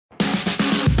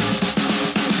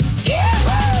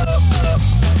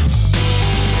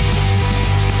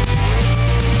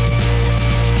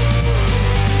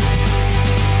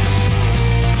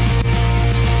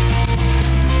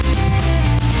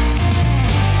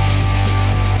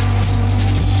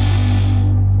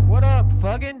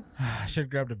should have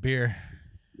grabbed a beer.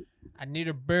 I need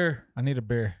a beer. I need a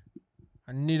beer.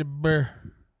 I need a beer.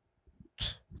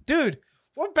 Dude,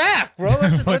 we're back, bro.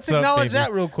 Let's acknowledge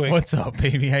that real quick. What's up,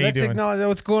 baby? How you doing? Let's acknowledge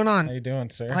what's going on. How you doing,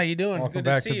 sir? How you doing? Welcome Good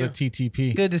back to to see the you.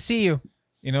 TTP. Good to see you.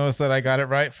 You notice that I got it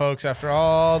right, folks. After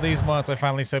all these months, I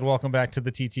finally said welcome back to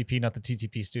the TTP, not the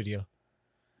TTP studio.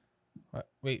 What?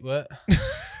 Wait, what?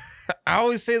 I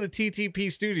always say the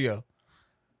TTP studio.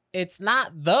 It's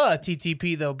not the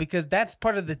TTP, though, because that's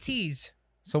part of the T's.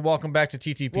 So welcome back to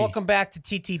TTP. Welcome back to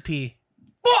TTP.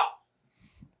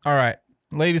 All right.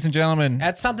 Ladies and gentlemen.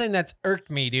 That's something that's irked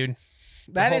me, dude.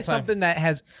 That is something that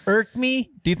has irked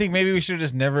me. Do you think maybe we should have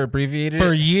just never abbreviated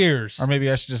for it? years? Or maybe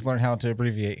I should just learn how to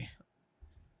abbreviate.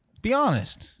 Be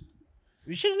honest.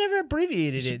 We should have never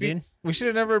abbreviated it, dude. We should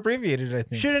have never abbreviated it, I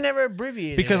think. Should have never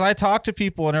abbreviated because it. I talk to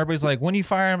people and everybody's like, when are you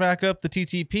firing back up the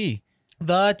TTP?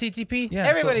 The TTP? Yeah,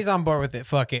 everybody's on board with it.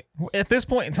 Fuck it. At this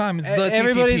point in time, it's the TTP.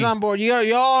 Everybody's on board.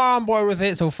 Y'all are on board with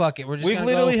it, so fuck it. We've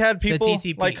literally had people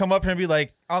like come up here and be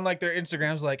like, on like their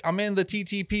Instagrams, like, I'm in the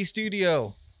TTP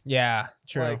studio. Yeah,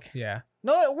 true. Like, yeah.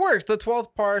 No, it works. The 12th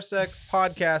Parsec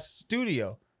podcast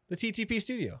studio. The TTP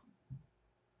studio.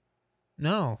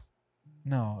 No,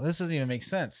 this doesn't even make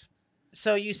sense.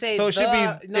 So you say so it should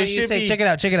be. No, you say check it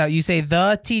out. You say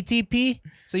the TTP.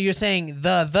 So you're saying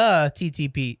the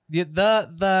TTP.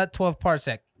 The 12th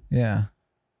Parsec. Yeah.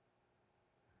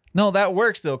 No, that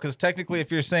works though, because technically, if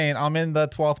you're saying I'm in the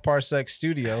 12th Parsec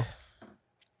studio,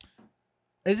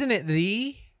 isn't it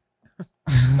the?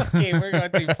 Okay, we're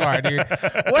going too far, dude.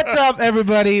 What's up,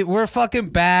 everybody? We're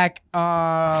fucking back.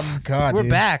 God, we're dude.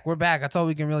 back. We're back. That's all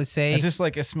we can really say. It's just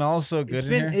like it smells so good. It's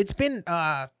been,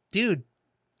 dude.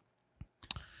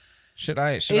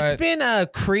 It's been a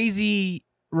crazy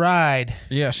ride.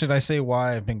 Yeah. Should I say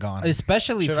why I've been gone?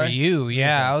 Especially for you.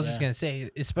 Yeah, okay, I was just gonna say,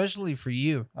 especially for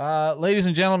you. Ladies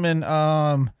and gentlemen,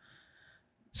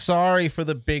 sorry for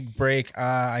the big break.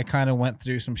 I kind of went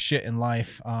through some shit in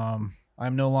life.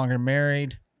 I'm no longer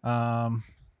married.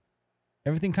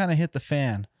 Everything kind of hit the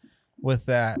fan with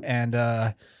that, and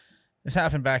this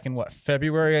happened back in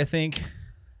February, I think.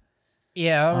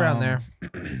 Yeah, around there.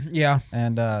 Yeah,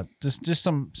 and just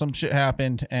some shit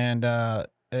happened, and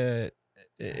it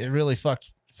really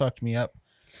fucked me up.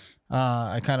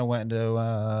 I kind of went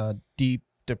into deep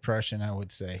depression, I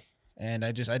would say, and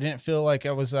I didn't feel like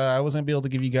I wasn't gonna be able to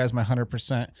give you guys my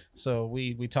 100%. So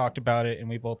we talked about it, and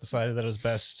we both decided that it was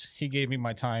best. He gave me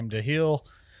my time to heal,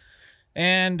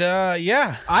 and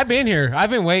yeah, I've been here. I've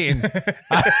been waiting.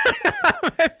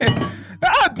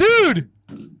 Dude.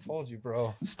 Told you,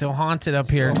 bro. Still haunted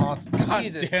up here. God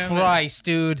Jesus damn Christ,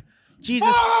 dude.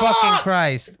 Jesus fucking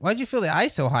Christ. Why'd you feel the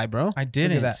ice so high, bro? I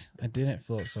didn't. Look at that. I didn't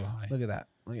feel it so high. Look at that.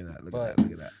 Look at that. Look But- at that.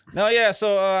 Look at that. No, yeah.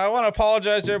 So I want to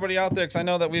apologize to everybody out there because I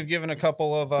know that we've given a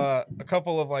couple of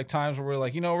like times where we're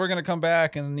like, we're gonna come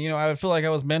back, and I feel like I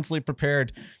was mentally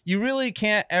prepared. You really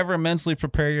can't ever mentally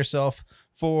prepare yourself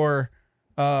for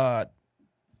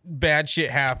bad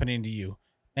shit happening to you,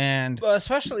 and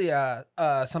Especially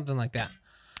something like that.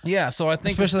 yeah. So I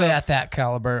think Especially at that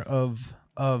caliber of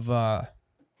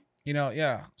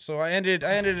yeah. So I ended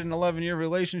an 11-year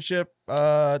relationship.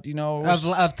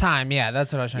 of time. Yeah,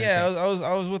 that's what I was trying to say. Yeah,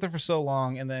 I was with her for so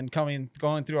long, and then going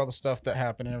through all the stuff that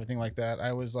happened and everything like that,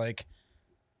 I was like,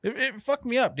 it fucked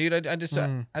me up, dude. I just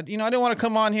I didn't want to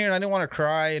come on here, and I didn't want to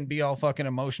cry and be all fucking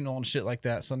emotional and shit like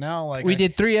that. So now, like, We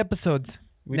did 3 episodes.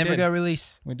 We Never did. got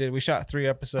released. We did. We shot 3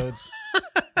 episodes,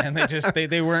 and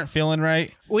they weren't feeling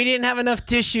right. We didn't have enough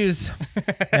tissues.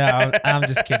 Yeah, I'm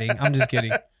just kidding. I'm just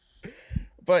kidding.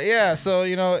 But yeah, so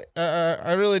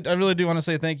I really do want to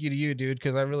say thank you to you, dude,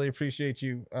 because I really appreciate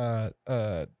you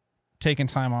taking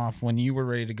time off when you were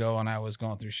ready to go and I was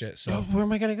going through shit. So Where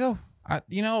am I gonna go?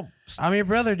 I'm your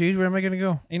brother, dude. Where am I gonna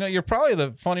go? You're probably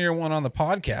the funnier one on the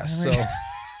podcast, so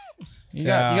you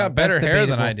got better that's hair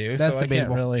than debatable. I do. That's so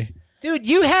debatable. I can't really. Dude,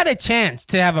 you had a chance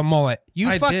to have a mullet.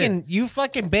 I did. You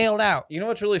fucking bailed out. You know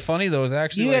what's really funny though is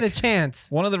actually You had a chance.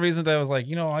 one of the reasons I was like,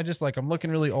 I just I'm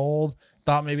looking really old.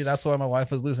 Thought maybe that's why my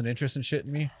wife was losing interest in shit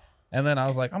in me. And then I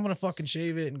was like, I'm gonna fucking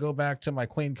shave it and go back to my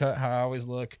clean cut how I always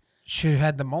look. Should have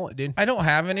had the mullet, dude. I don't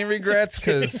have any regrets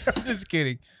because I'm just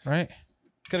kidding. right,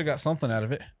 could have got something out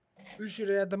of it. You should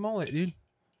have had the mullet, dude.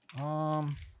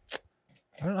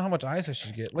 I don't know how much ice I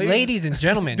should get. Ladies and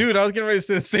gentlemen. Dude, I was getting ready to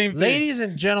say the same thing. Ladies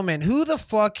and gentlemen, who the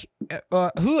fuck,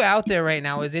 who out there right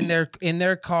now is in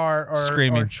their car or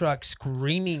Screaming. or truck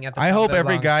screaming at the I top hope of their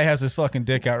every lungs guy has his fucking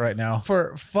dick out right now.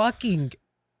 for fucking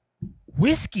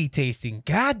whiskey tasting.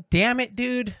 God damn it,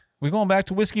 dude. We going back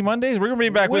to Whiskey Mondays? We're gonna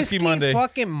bring back Whiskey Monday.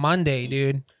 Fucking Monday,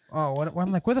 dude. Oh, what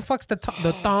I'm like, where the fuck's the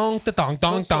thongs,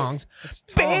 It's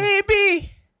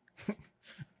baby?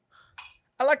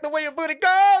 I like the way your booty goes.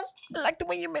 I like the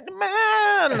way you make the man.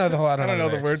 I don't know the whole. I don't know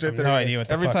the words right there. No idea what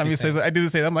the Every fuck time he saying. says it, I do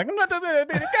the same. I'm like, I'm not the way your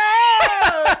booty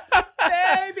goes,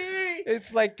 baby.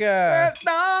 It's like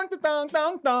Dong, dong,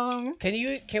 dong, dong.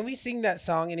 Can we sing that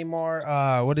song anymore?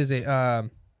 What is it?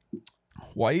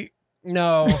 White.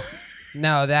 No.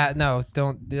 No,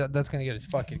 don't. That's gonna get us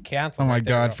fucking canceled. Oh my right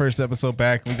there, god! bro. First episode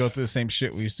back, we go through the same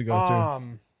shit we used to go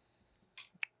through.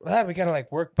 Well, we gotta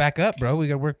like work back up, bro. We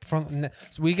gotta work from.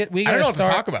 So we gotta I don't know what to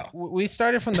start. talk about. We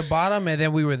started from the bottom, and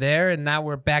then we were there, and now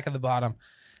we're back at the bottom.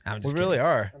 I'm We just really kidding.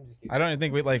 are. I'm just kidding. I don't even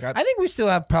think we like. I think we still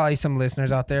have probably some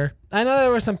listeners out there. I know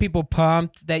there were some people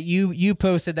pumped that you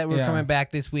posted that we're Yeah. coming back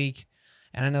this week,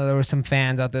 and I know there were some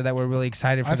fans out there that were really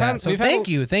excited for I've that. had- So we've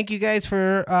had thank you guys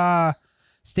for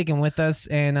sticking with us.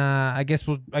 And I guess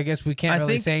we can't I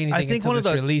really think- I say anything think until one of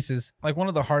this the- releases. like one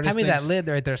of the hardest. Hand me things, that lid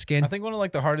right there, Skin. I think one of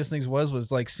like the hardest things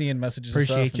was like seeing messages and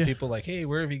Appreciate stuff, you. and people like, "Hey,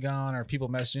 where have you gone?" Or people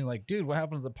messaging like, "Dude, what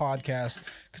happened to the podcast?"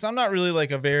 Because I'm not really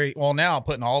like a very now. I'm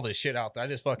putting all this shit out there. I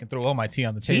just fucking throw all my tea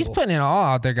on the table. He's putting it all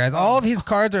out there, guys. All of his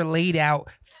cards are laid out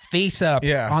face up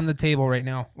Yeah. on the table right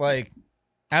now. Like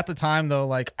at the time though,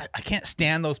 like I can't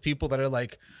stand those people that are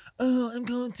like, "Oh, I'm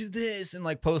going through this," and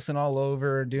like posting all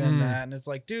over and doing that, and it's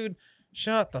like, dude,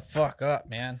 shut the fuck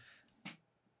up, man.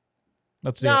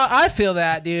 That's No, it. I feel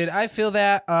that, dude. I feel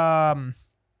that.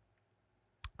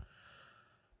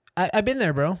 I've been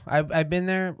there, bro. I've been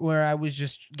there where I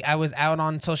was out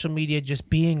on social media just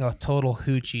being a total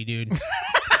hoochie, dude.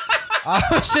 I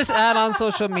was just out on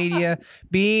social media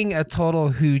being a total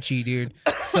hoochie, dude.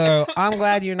 So I'm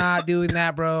glad you're not doing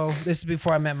that, bro. This is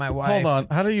before I met my wife. Hold on.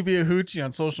 How do you be a hoochie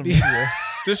on social media?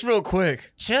 Just real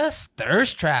quick. Just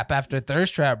thirst trap after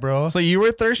thirst trap, bro. So you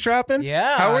were thirst trapping?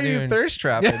 Yeah, How were you dude. thirst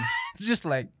trapping? Just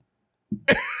like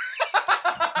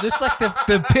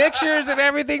the pictures and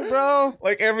everything, bro.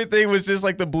 Like everything was just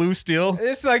like the blue steel.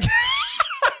 It's like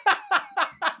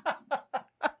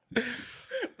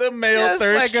The male just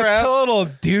thirst like trap. a total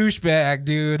douchebag,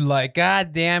 dude. Like,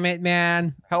 god damn it,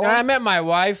 man. How And I long- met my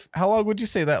wife. How long would you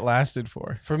say that lasted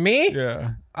for? For me,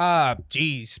 Yeah.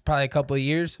 geez, probably a couple of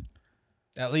years,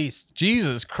 at least.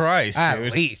 Jesus Christ, At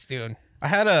dude. least, dude.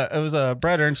 It was a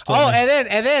Brett Ernst told Oh, me.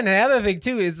 and then the other thing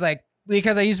too is like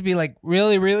because I used to be like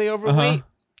really, really overweight.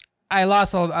 I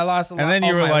lost a lot. And then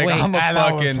you of were my like, weight. I'm a And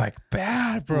I was fucking like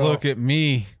bad, bro. Look at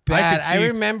me. Bad. could see I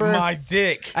remember my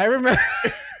dick. I remember.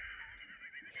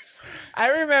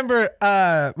 I remember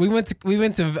we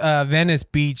went to Venice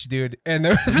Beach, dude, and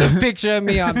there was a picture of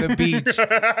me on the beach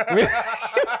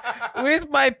with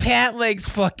my pant legs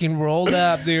fucking rolled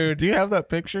up, dude. Do you have that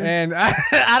picture? And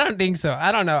I don't think so.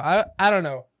 I don't know. I don't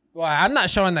know. Why? I'm not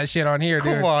showing that shit on here,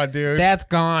 dude. Come on, dude. That's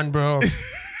gone, bro.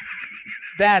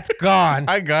 That's gone.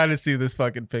 I gotta see this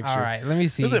fucking picture. All right, let me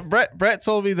see. Listen, Brett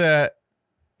told me that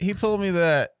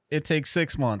it takes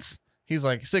 6 months. He's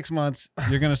like, 6 months,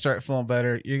 you're gonna start feeling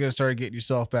better. You're gonna start getting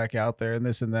yourself back out there and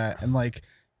this and that. And like,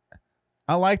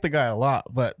 I like the guy a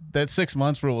lot, but that 6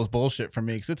 months rule was bullshit for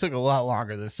me because it took a lot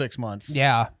longer than 6 months.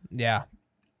 Yeah.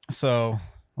 So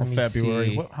Let me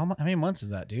February. see. How many months is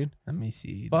that, dude? Let me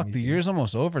see. Fuck, the year's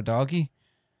almost over, doggy.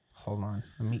 Hold on.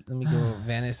 Let me go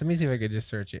Venice. Let me see if I could just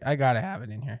search it. I gotta have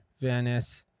it in here.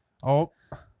 Venice. Oh,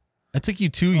 It took you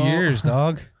 2 years,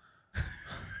 dog.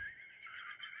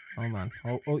 hold on.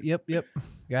 Oh, yep.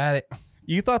 Got it.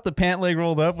 You thought the pant leg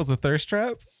rolled up was a thirst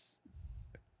trap?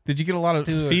 Did you get a lot of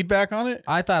Dude. feedback on it?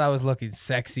 I thought I was looking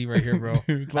sexy right here, bro.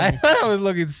 Dude, I thought I was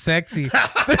looking sexy.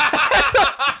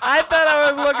 I thought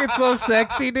I was looking so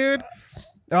sexy, dude.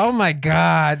 Oh my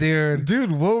god, dude.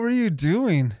 Dude, what were you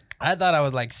doing? I thought I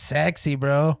was like sexy,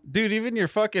 bro. Dude, even your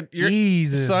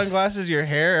Jesus. sunglasses, your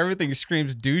hair, everything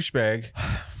screams douchebag.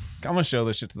 I'm gonna show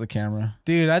this shit to the camera.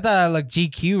 Dude, I thought I looked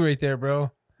GQ right there,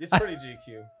 bro. It's pretty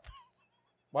GQ.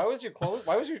 Why was your clothes?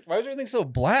 Why was everything so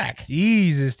black?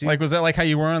 Jesus, dude. Like, was that like how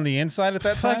you were on the inside at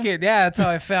that Fuck time? it. Yeah, that's how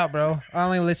I felt, bro. I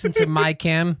only listened to my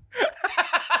chem.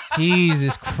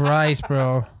 Jesus Christ,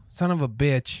 bro. Son of a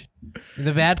bitch.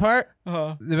 The bad part?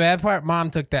 The bad part,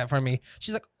 mom took that from me.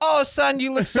 She's like, "Oh, son,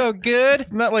 you look so good."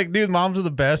 Isn't that like, dude, moms are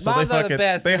the best. So Moms they are the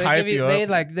best. They hype give you up.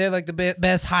 They're like the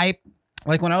best hype.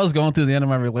 Like when I was going through the end of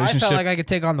my I relationship, felt like I could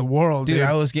take on the world, dude, dude.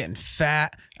 I was getting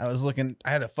fat. I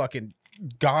had a fucking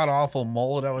god awful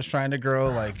mullet I was trying to grow.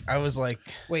 Like I was like,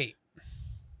 Wait,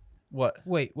 what?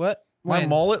 what? My When?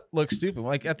 mullet looked stupid.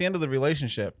 Like at the end of the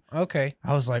relationship, Okay.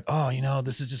 I was like, oh,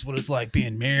 this is just what it's like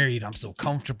being married. I'm so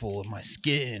comfortable in my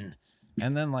skin.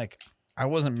 And then like I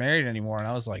wasn't married anymore, and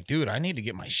I was like, dude, I need to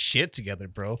get my shit together,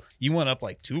 bro. You went up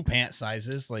like 2 pant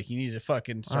sizes. Like you need to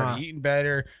fucking start eating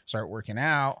better, start working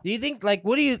out. Do you think like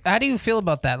how do you feel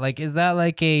about that? Like is that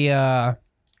like a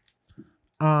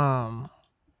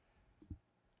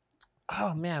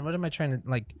oh man, what am I trying to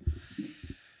like?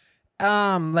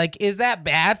 Is that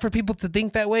bad for people to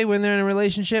think that way when they're in a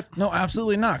relationship? No,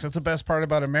 absolutely not. 'Cause that's the best part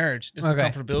about a marriage is the Okay.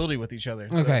 comfortability with each other.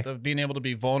 Okay. The being able to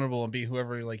be vulnerable and be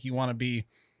whoever like you want to be.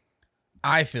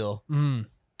 I feel.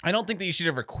 I don't think that you should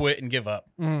ever quit and give up.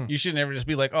 You should never just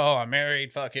be like, oh, I'm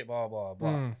married, fuck it, blah, blah,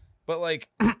 blah. But like,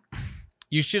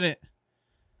 you shouldn't,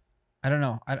 I don't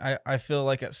know. I feel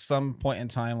like at some point in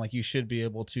time, like you should be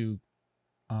able to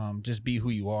just be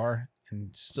who you are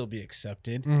and still be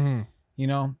accepted, you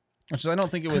know? Which is, I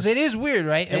don't think it was. Because it is weird,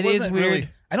 right? It is weird. Really,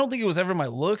 I don't think it was ever my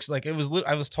looks. Like it was,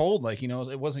 I was told like, you know,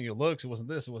 it wasn't your looks. It wasn't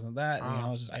this, it wasn't that. You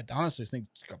know, I honestly think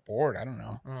I got bored. I don't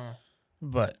know.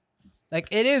 But. Like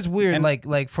it is weird, and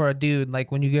like for a dude,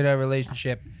 like when you get a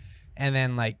relationship, and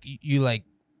then like you like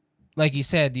you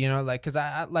said, you know, like because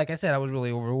I like I said I was really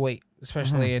overweight,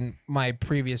 especially in my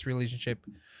previous relationship.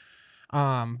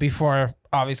 Before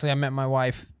obviously I met my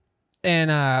wife,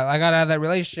 and I got out of that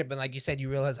relationship, and like you said, you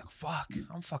realize like fuck,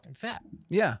 I'm fucking fat.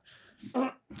 Yeah.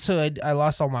 So I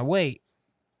lost all my weight.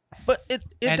 But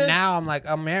now I'm like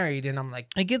I'm married and I'm like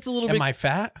it gets a little bit. Am I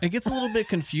fat? It gets a little bit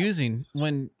confusing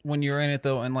when you're in it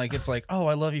though, and like it's like, oh,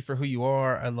 I love you for who you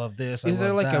are. I love this. Is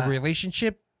there like a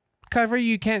relationship cover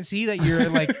you can't see that you're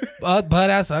like butt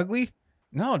ass ugly?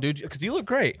 No, dude, because you look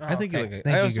great. I think you look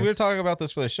good. We were talking about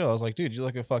this for the show. I was like, dude, you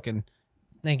look a fucking.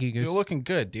 Thank you, Goose. You're looking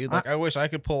good, dude. Like I wish I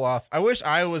could pull off. I wish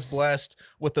I was blessed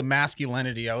with the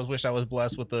masculinity. I wish I was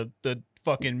blessed with the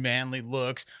fucking manly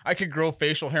looks. I could grow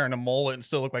facial hair and a mullet and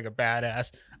still look like a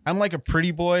badass. I'm like a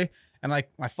pretty boy, and like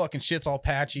my fucking shit's all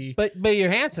patchy. But you're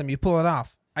handsome. You pull it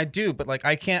off. I do, but like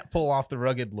I can't pull off the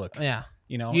rugged look. Yeah,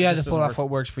 you know, you have to pull off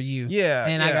what works for you. Yeah,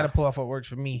 and I got to pull off what works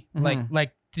for me.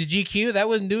 Like the GQ that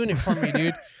wasn't doing it for me,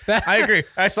 dude. I agree.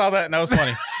 I saw that and that was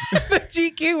funny. The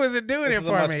GQ wasn't doing it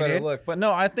for me, dude. Look. But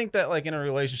no, I think that like in a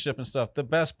relationship and stuff, the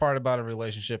best part about a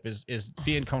relationship is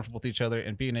being comfortable with each other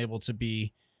and being able to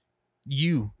be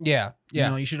you. Yeah. You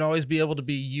know, you should always be able to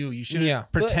be you. You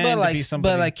shouldn't pretend like, to be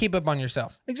somebody. But like keep up on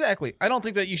yourself. Exactly. I don't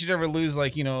think that you should ever lose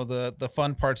like, you know, the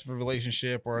fun parts of a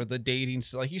relationship or the dating.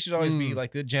 Like you should always be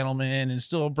like the gentleman and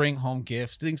still bring home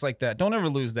gifts, things like that. Don't ever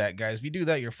lose that, guys. If you do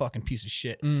that, you're a fucking piece of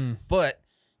shit. But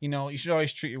you know, you should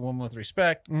always treat your woman with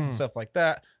respect and stuff like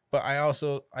that. But I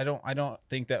don't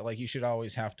think that like you should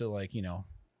always have to like, you know,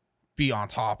 be on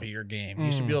top of your game.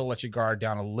 You should be able to let your guard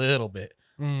down a little bit.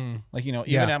 Like, you know,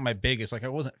 even at my biggest, like I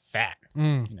wasn't fat,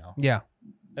 you know? Yeah.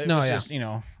 It was just, you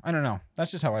know, I don't know.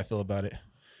 That's just how I feel about it.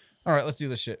 All right, let's do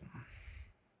this shit.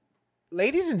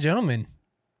 Ladies and gentlemen,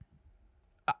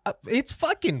 it's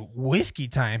fucking whiskey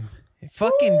time.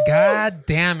 Fucking god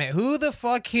damn it. Who the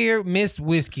fuck here missed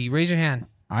whiskey? Raise your hand.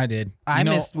 I did. I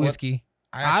missed whiskey.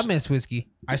 I missed whiskey.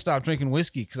 I stopped drinking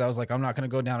whiskey because I was like, I'm not going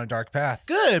to go down a dark path.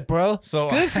 Good, bro. So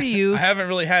good for you. I haven't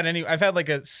really had any. I've had like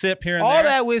a sip here and there. All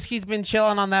that whiskey's been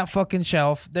chilling on that fucking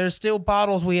shelf. There's still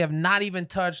bottles we have not even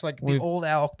touched, like the old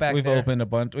elk back there. We've opened a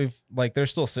bunch. They're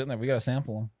still sitting there. We got to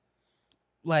sample them.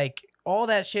 Like all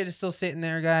that shit is still sitting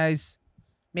there, guys.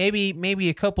 Maybe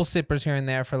a couple sippers here and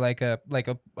there for like a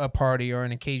party or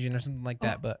an occasion or something like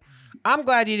that. But I'm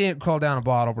glad you didn't crawl down a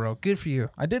bottle, bro. Good for you.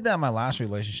 I did that in my last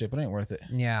relationship. It ain't worth it.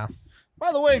 Yeah.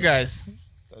 By the way, guys,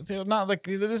 not like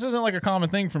this isn't like a common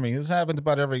thing for me. This happens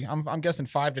about I'm guessing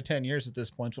 5 to 10 years at this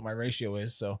point. What my ratio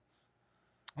is. So.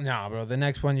 No, bro. The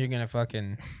next one you're gonna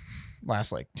fucking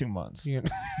last like 2 months.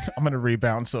 I'm gonna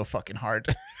rebound so fucking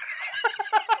hard.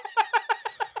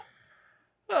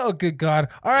 Oh, good God.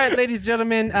 All right, ladies and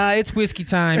gentlemen, it's whiskey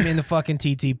time in the fucking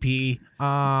TTP.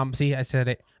 See, I said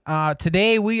it.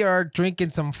 Today we are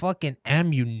drinking some fucking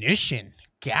ammunition.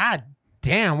 God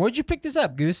damn. Where'd you pick this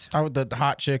up, Goose? The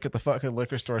hot chick at the fucking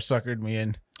liquor store suckered me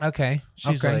in. Okay.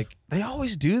 She's like, they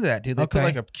always do that, dude. They put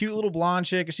like a cute little blonde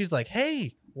chick, and she's like,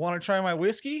 hey, want to try my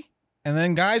whiskey? And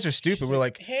then guys are stupid. We're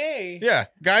like, hey. Yeah,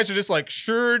 guys are just like,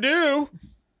 sure do.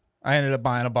 I ended up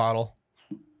buying a bottle.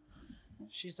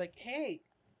 She's like, hey.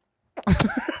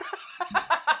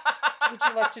 Would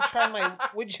you like to try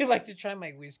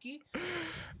my whiskey?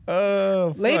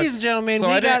 Oh, ladies and gentlemen,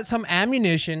 we got some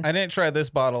ammunition. I didn't try this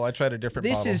bottle. I tried a different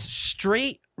bottle. This is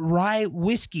straight rye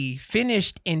whiskey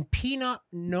finished in Pinot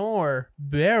Noir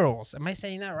barrels. Am I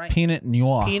saying that right? Pinot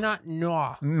Noir. Pinot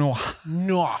Noir.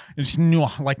 Noir. It's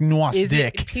Noir, like Noir's dick. Is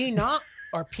it Pinot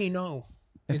or Pinot?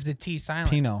 Is the T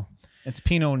silent? Pinot. It's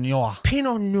Pinot Noir.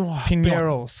 Pinot Noir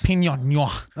barrels. Pinot Noir.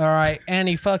 All right.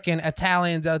 Any fucking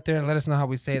Italians out there, let us know how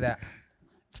we say that.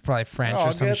 It's probably French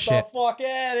or some shit. Get the fuck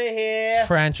out of here.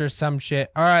 French or some shit.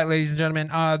 All right, ladies and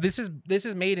gentlemen. This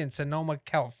is made in Sonoma,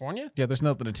 California. Yeah, there's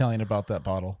nothing Italian about that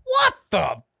bottle. What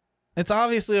the? It's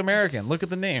obviously American. Look at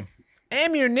the name.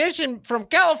 Ammunition from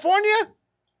California?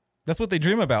 That's what they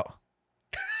dream about.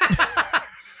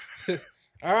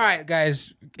 All right,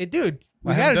 guys. Dude,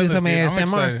 we I gotta haven't do done some this, dude. I'm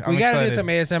ASMR. excited. We I'm gotta do excited.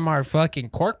 some ASMR fucking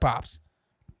cork pops.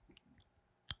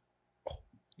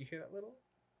 You hear that little?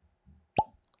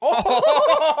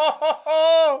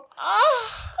 Oh,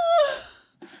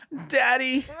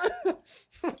 Daddy.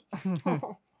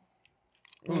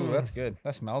 Ooh, that's good.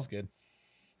 That smells good.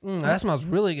 That smells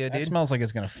really good, That dude. smells like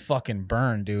it's gonna fucking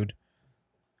burn, dude.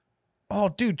 Oh,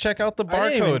 dude, check out the I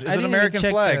didn't even- barcode. I It's an didn't even American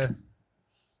check flag. the-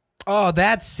 Oh,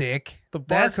 that's sick. The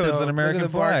That's barcode's dope. an American Look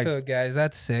at the flag. barcode, guys.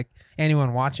 That's sick.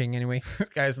 Anyone watching, anyway.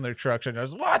 Guys in their trucks and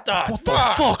goes, what the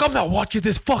fuck? I'm not watching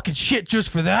this fucking shit just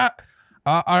for that.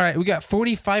 All right, we got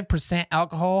 45%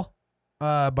 alcohol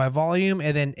by volume,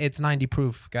 and then it's 90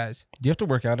 proof, guys. Do you have to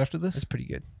work out after this? That's pretty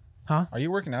good. Are you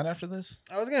working out after this?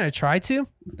 I was gonna try to.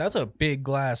 That's a big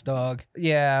glass, dog.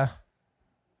 Yeah.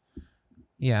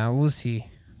 Yeah, we'll see.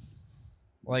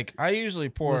 Like, I usually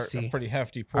pour We'll a see. pretty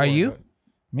hefty pour. Are you? but-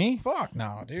 Me? Fuck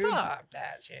no, dude. Fuck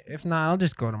that shit. If not, I'll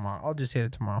just go tomorrow. I'll just hit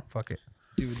it tomorrow. Fuck it.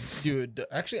 Dude.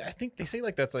 Actually, I think they say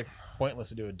like that's like pointless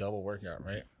to do a double workout,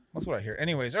 right? That's what I hear.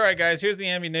 Anyways, all right, guys. Here's the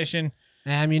ammunition.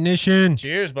 Ammunition.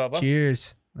 Cheers, Bubba.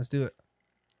 Cheers. Let's do it.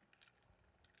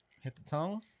 Hit the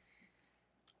tongue.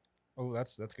 Oh,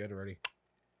 that's good already.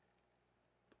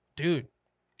 Dude.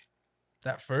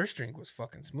 That first drink was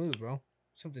fucking smooth, bro.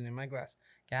 Something in my glass.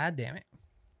 God damn it.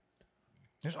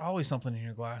 There's always something in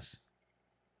your glass.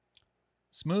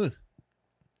 Smooth.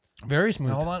 Very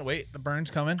smooth. Hold on, wait. The burn's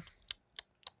coming.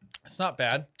 It's not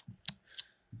bad.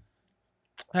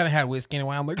 I haven't had whiskey in a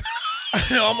while. I'm like,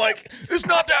 I'm like, it's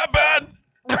not that bad.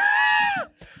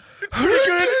 It's pretty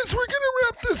good. We're gonna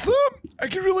wrap this up. I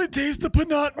can really taste the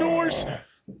Pinot Noirs.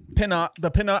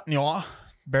 The Pinot Noir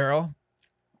barrel.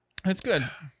 It's good.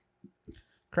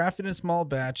 Crafted in small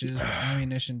batches,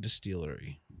 ammunition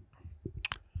distillery.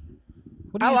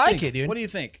 What do I you like think? it, dude. What do you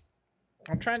think?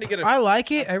 I'm trying to get I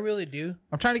like it. I really do.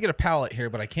 I'm trying to get a palate here,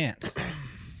 but I can't.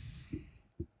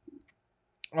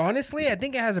 Honestly, I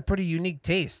think it has a pretty unique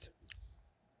taste.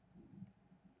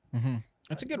 Mm-hmm.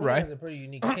 That's a good It rye. has a pretty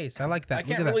unique taste. I like that. I Look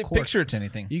can't at that really cork. picture it to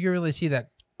anything. You can really see that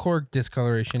cork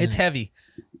discoloration. It's in it. heavy.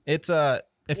 It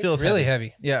feels really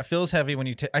heavy. Yeah, it feels heavy when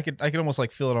you. I could almost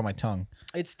like feel it on my tongue.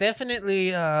 It's definitely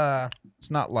It's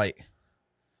not light.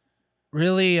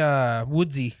 really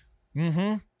woodsy.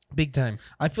 Mm-hmm. Big time.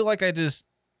 I feel like I just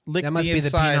licked That must the be the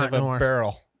inside Pinot of a Noir.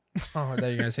 barrel. Oh, I thought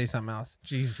you were gonna say something else.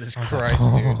 Jesus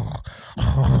Christ, dude.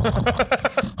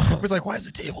 I was like, why is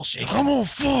the table shaking? I'm gonna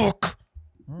fuck.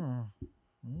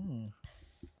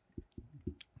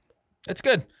 It's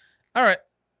good. All right.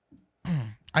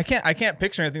 I can't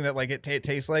picture anything that like it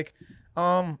tastes like.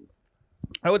 I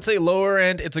would say lower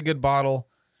end. It's a good bottle.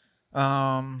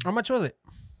 How much was it?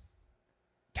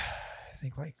 I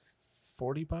think like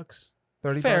 $40,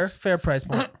 $30. Fair price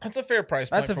point. That's a fair price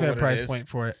point. That's a for fair what it price is. point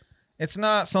for it. It's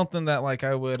not something that like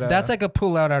I would. That's like a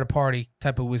pull out at a party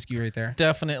type of whiskey right there.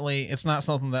 Definitely. It's not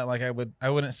something that like I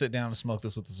wouldn't sit down and smoke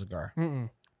this with a cigar. Mm-mm.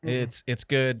 It's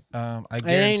good. I It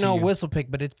guarantee ain't no you, whistle pick,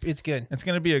 but it's good. it's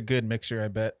gonna be a good mixture. I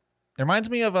bet. It reminds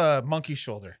me of a monkey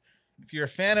shoulder. If you're a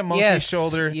fan of monkey Yes,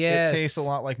 shoulder, yes. it tastes a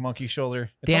lot like monkey shoulder.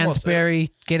 It's Dan almost,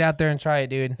 Sperry, get out there and try it,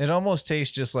 dude. It almost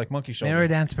tastes just like monkey shoulder.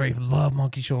 Remember Dan Sperry? Love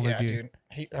monkey shoulder, Yeah, dude.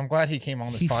 I'm glad he came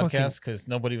on this He fucking- podcast because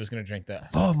nobody was gonna drink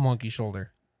that. Love monkey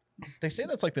shoulder. They say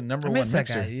that's like the number I one miss that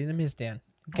mixer. guy. I miss Dan.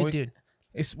 Good we- dude.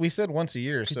 We said once a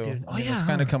year, Good so dude. I mean, it's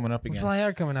kind of coming up We again. probably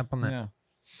are coming up on that. Yeah,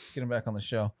 get him back on the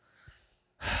show.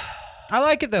 I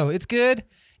like it though. It's good.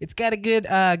 It's got a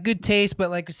good taste, but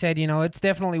like I said, it's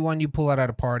definitely one you pull out at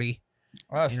a party.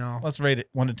 Let's rate it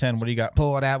 1 to 10. What do you got?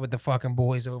 Pull it out with the fucking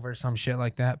boys over, some shit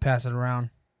like that. Pass it around.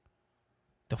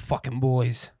 The fucking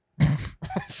boys.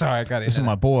 Sorry, I got it. This is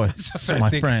my boy. This is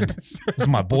my friend. This is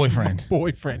my boyfriend.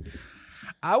 boyfriend.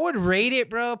 I would rate it,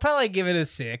 bro. Probably give it a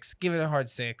 6. Give it a hard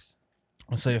 6.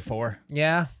 Let's say a 4.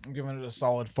 Yeah, I'm giving it a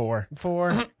solid 4.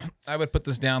 4. I would put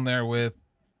this down there with,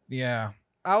 yeah.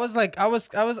 I'm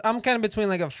kind of between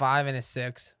like a 5 and a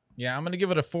 6. Yeah, I'm going to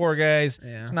give it a 4, guys.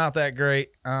 Yeah. It's not that great.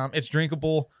 It's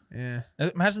drinkable. Yeah.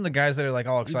 Imagine the guys that are like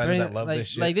all excited that love this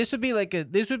shit. Like this would be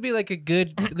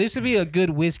a good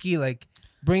whiskey. Like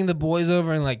bring the boys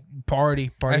over and like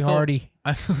party hardy.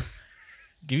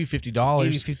 Give you $50.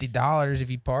 Give you $50 if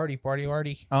you party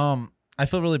hardy. I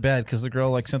feel really bad because the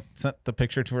girl like sent the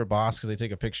picture to her boss because they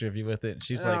take a picture of you with it. And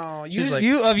she's like,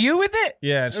 you with it?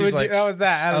 yeah. And she's like, how was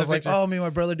that? I was like, oh, me and my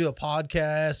brother do a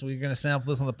podcast. We're gonna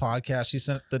sample this on the podcast. She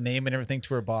sent the name and everything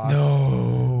to her boss.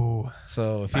 No.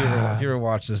 So if you ever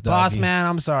watch this, Boss doggy, man,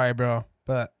 I'm sorry, bro,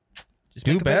 but just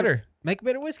do make a better. Make a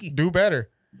better whiskey. Do better.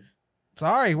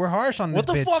 Sorry, we're harsh on this. What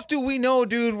the bitch. fuck do we know,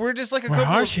 dude? We're just like a We're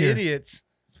couple harsh of here. idiots.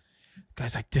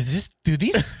 guy's like, do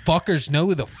these fuckers know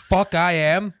who the fuck I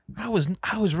am? I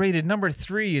was rated number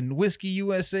 3 in Whiskey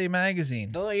USA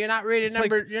magazine. No, you're not rated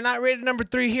number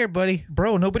 3 here, buddy.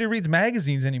 Bro, nobody reads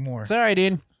magazines anymore. Sorry,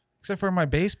 dude. Except for my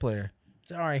bass player.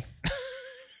 Sorry.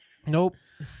 Nope.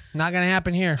 Not gonna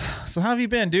happen here. So how have you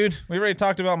been, dude? We already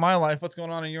talked about my life. What's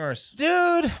going on in yours?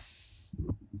 Dude.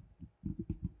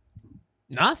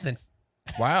 Nothing.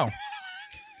 Wow.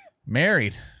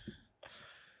 Married.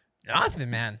 Nothing,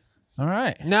 man. All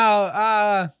right. No,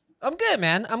 I'm good,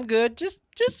 man. I'm good. Just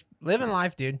living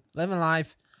life, dude. Living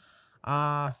life.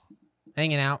 Hanging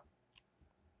out.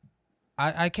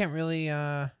 I can't really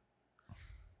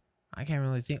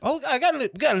think. Oh, I got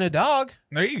a new dog.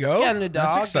 There you go. Got a new dog.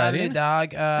 That's exciting.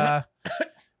 Got a new dog.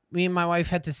 Me and my wife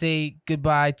had to say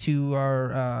goodbye to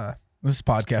our This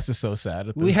podcast is so sad.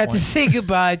 At this we had point. to say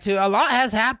goodbye to a lot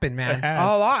has happened, man. It has.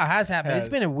 A lot has happened. It's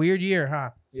been a weird year, huh?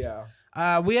 Yeah.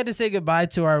 We had to say goodbye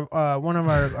to our one of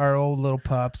our old little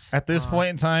pups. At this point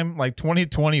in time, like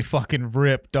 2020 fucking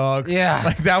ripped, dog. Yeah.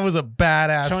 Like that was a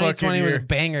badass 2020 fucking year. was a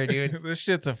banger, dude. This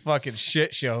shit's a fucking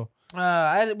shit show. We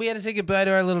had to say goodbye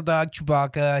to our little dog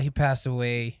Chewbacca. He passed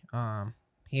away.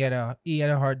 He had a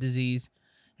heart disease,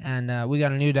 and we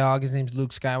got a new dog. His name's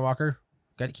Luke Skywalker.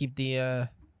 Got to keep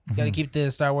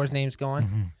the Star Wars names going.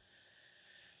 Mm-hmm.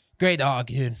 Great dog,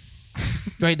 dude.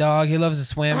 Great dog. He loves to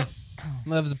swim.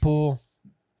 Loves the pool.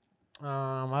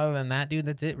 Other than that, dude,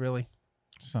 that's it. Really,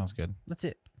 Sounds good. that's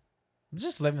it. I'm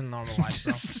just living a normal life,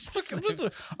 bro.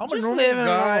 I'm just living a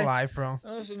normal life, bro.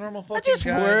 I'm just a normal fucking I just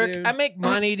guy, work. dude. I make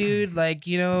money, dude. Like,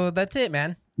 that's it,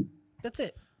 man. That's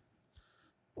it.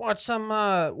 Watch some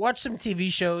TV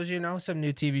shows, some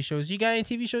new TV shows. You got any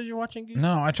TV shows you're watching, Goose?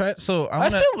 No, I tried. So I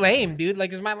feel lame, dude.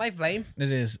 Like, is my life lame?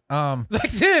 It is. Like,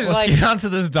 dude, Let's get onto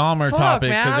this Dahmer fuck, topic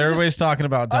man, because I'm everybody's talking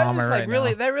about I Dahmer just, right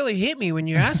really, now. that really hit me when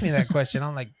you asked me that question.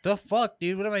 I'm like, the fuck,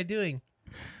 dude? What am I doing?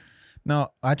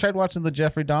 No, I tried watching the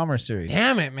Jeffrey Dahmer series.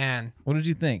 Damn it, man. What did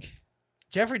you think?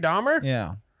 Jeffrey Dahmer?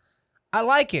 Yeah. I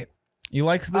like it. You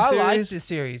liked the I series? like the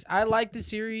series. I like the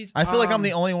series. I feel like I'm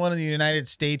the only one in the United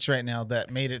States right now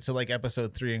that made it to like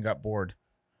episode 3 and got bored.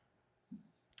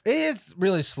 It is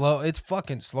really slow. It's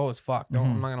fucking slow as fuck. Mm-hmm.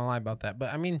 I'm not gonna lie about that.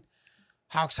 But I mean,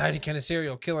 how exciting can a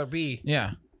serial killer be?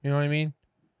 Yeah. You know what I mean?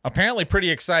 Apparently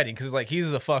pretty exciting because like he's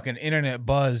the fucking internet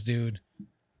buzz, dude.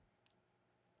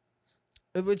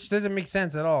 Which doesn't make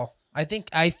sense at all. I think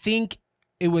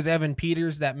it was Evan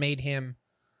Peters that made him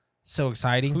so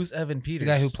exciting. Who's Evan Peters?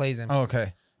 The guy who plays him? Oh,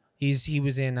 okay. He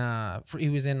was in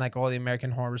like all the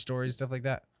American Horror Stories, stuff like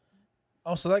that.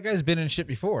 Oh, so that guy's been in shit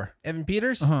before. Evan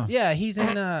Peters? Uh-huh. Yeah, he's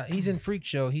in Freak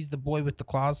Show. He's the boy with the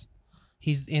claws.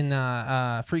 He's in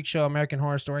Freak Show, American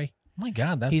Horror Story. Oh my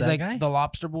God, that's He's that like guy? the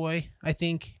lobster boy, I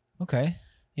think. Okay.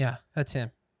 Yeah, that's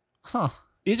him. Huh.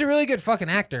 He's a really good fucking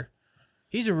actor.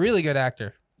 He's a really good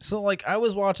actor. So like I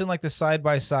was watching like the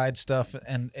side-by-side stuff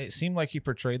and it seemed like he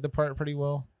portrayed the part pretty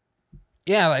well.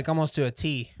 Yeah, like almost to a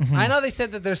T. Mhm. I know they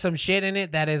said that there's some shit in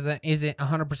it that isn't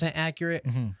 100% accurate,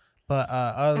 but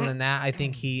other than that, I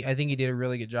think he did a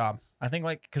really good job. I think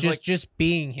like because Just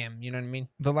being him, you know what I mean?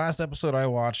 the last episode I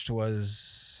watched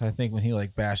was I think when he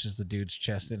like bashes the dude's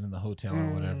chest in the hotel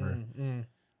or whatever, and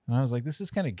I was like, this is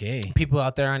kind of gay. People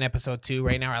out there on episode 2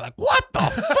 right now are like, what the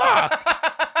fuck?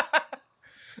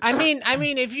 I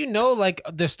mean, if you know like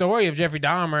the story of Jeffrey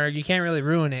Dahmer, you can't really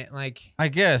ruin it. Like, I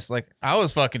guess like I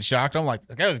was fucking shocked. I'm like,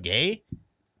 this guy was gay.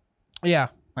 yeah,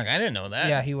 Like I didn't know that.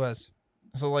 yeah, he was.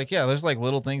 So like yeah, there's like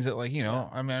little things that like I mean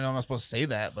I know I'm not supposed to say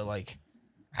that, but like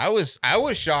I was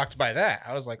shocked by that.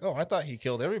 I was like, oh, I thought he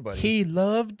killed everybody. He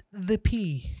loved the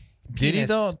pee. Did he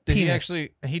though? Did he Penis.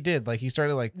 actually? He did. Like he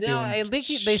started like. No, doing I think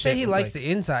they say shit he with, likes like-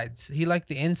 the insides. He liked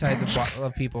the insides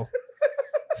of people.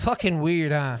 Fucking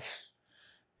weird, huh?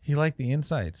 He liked the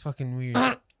insides. Fucking weird.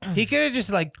 He could have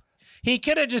just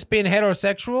been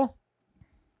heterosexual.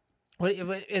 What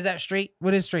is that straight?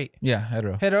 What is straight? Yeah,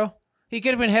 hetero. Hetero. He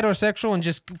could have been heterosexual and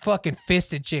just fucking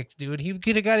fisted chicks, dude. He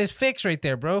could have got his fix right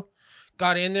there, bro.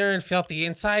 Got in there and felt the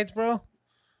insides, bro.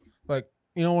 Like,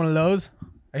 one of those.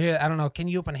 I don't know. Can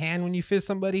you open hand when you fist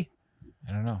somebody?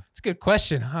 I don't know. It's a good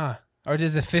question, huh? Or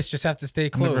does a fist just have to stay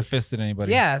I've closed? never fisted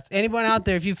anybody. Yeah, anyone out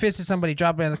there, if you fisted somebody,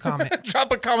 drop it in the comment.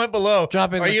 Drop a comment below.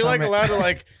 Drop it in Are the you like comment. allowed to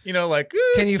like like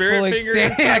Can you spirit fully finger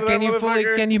extend? inside Yeah, of that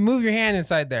motherfucker? can you move your hand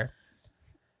inside there?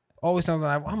 Always something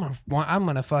I'm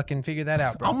gonna fucking figure that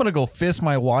out, bro. I'm gonna go fist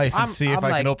my wife and I'm- see if I'm I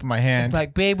like- can open my hand.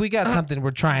 Like, babe, we got something we're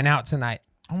trying out tonight.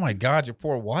 Oh my God, your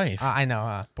poor wife. I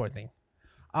know, poor thing.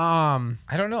 I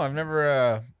don't know. I've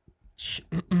never.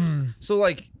 So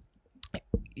like,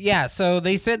 Yeah, so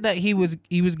they said that he was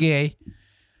gay,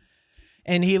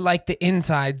 and he liked the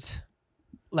insides,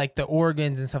 like the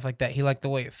organs and stuff like that. He liked the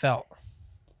way it felt.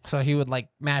 So he would like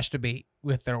masturbate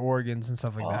with their organs and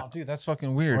stuff like that, dude, that's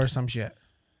fucking weird. or some shit.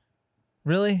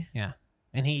 Really? Yeah,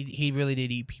 and he really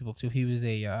did eat people too. He was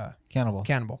a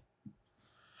Cannibal.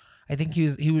 I think he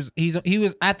was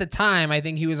at the time. I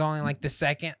think he was only like the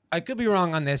second. I could be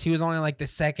wrong on this. He was only like the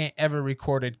second ever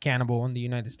recorded cannibal in the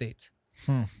United States.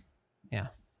 Yeah.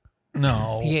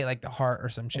 No. He ate like the heart or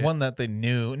some shit. One that they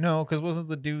knew. No, because wasn't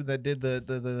the dude that did the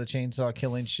chainsaw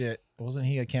killing shit? Wasn't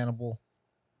he a cannibal?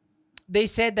 They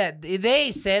said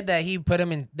that he put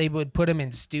him in. They would put him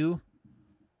in stew.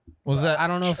 Was that? I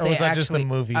don't know if or they was that actually. just the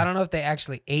movie? I don't know if they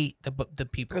actually ate the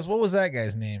people. Because what was that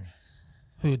guy's name?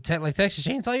 Who like Texas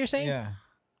Chainsaw? You're saying? Yeah.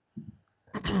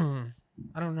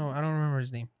 I don't know. I don't remember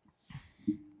his name.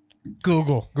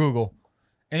 Google.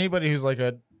 Anybody who's like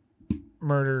a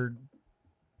murdered,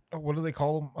 what do they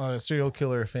call them? Serial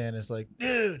killer fan is like,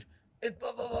 dude, it's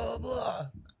blah blah blah blah.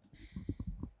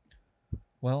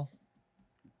 Well,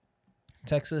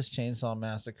 Texas Chainsaw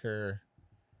Massacre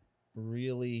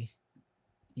really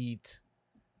eat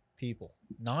people.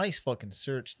 Nice fucking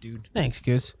search, dude. Thanks,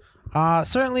 Goose.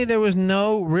 Certainly there was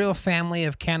no real family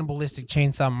of cannibalistic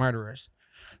chainsaw murderers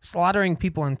slaughtering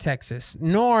people in Texas,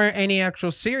 nor any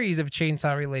actual series of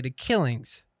chainsaw-related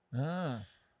killings.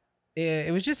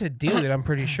 It was just a dude, I'm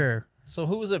pretty sure. So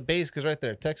who was it based? Because right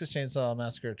there, Texas Chainsaw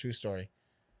Massacre, true story.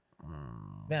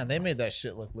 Man, they made that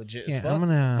shit look legit as fuck.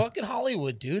 It's fucking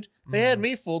Hollywood, dude. They had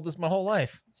me fooled this my whole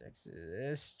life.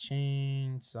 Texas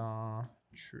Chainsaw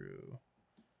True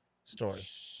Story.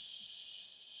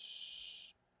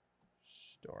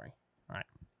 All right.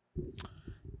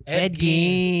 Ed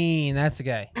Gein. That's the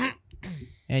guy.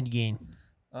 Ed Gein.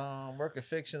 Work of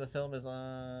fiction. The film is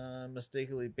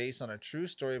unmistakably based on a true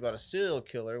story about a serial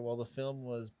killer. While the film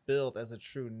was built as a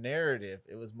true narrative,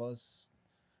 it was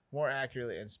more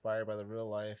accurately inspired by the real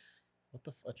life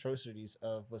atrocities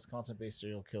of Wisconsin-based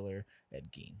serial killer Ed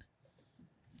Gein.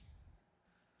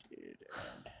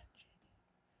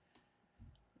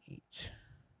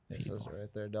 It says it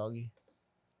right there, doggy.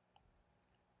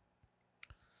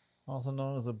 Also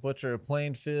known as a butcher of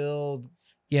Plainfield.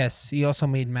 Yes, he also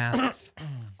made masks,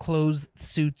 clothes,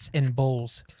 suits, and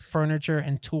bowls, furniture,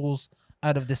 and tools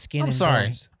out of the skin. I'm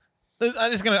sorry. Bones.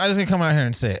 I'm just gonna come out here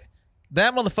and say it.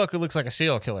 That motherfucker looks like a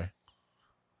serial killer.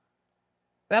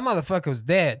 That motherfucker was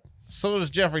dead. So does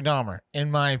Jeffrey Dahmer,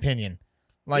 in my opinion.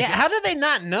 Like, yeah, how did they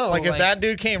not know? Like if that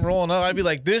dude came rolling up, I'd be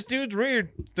like, "This dude's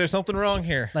weird. There's something wrong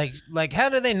here." Like how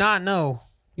did they not know?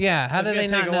 Yeah, how did they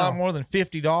not know? It's gonna take a lot more than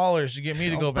 $50 to get me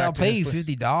to go back. I'll pay you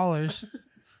 $50.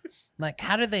 Like,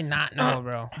 how did they not know,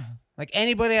 bro? Like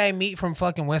anybody I meet from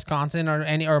fucking Wisconsin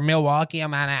or Milwaukee,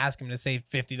 I'm gonna ask him to save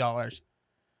 $50,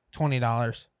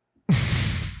 $20. Is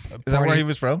that where he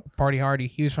was from? Party Hardy.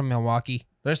 He was from Milwaukee.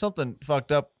 There's something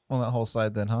fucked up on that whole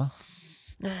side, then, huh?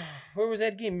 Where was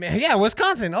Ed Gein? Yeah,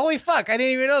 Wisconsin. Holy fuck, I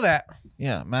didn't even know that.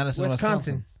 Yeah, Madison,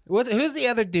 Wisconsin. Who's the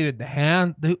other dude?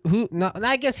 No,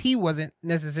 I guess he wasn't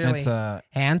necessarily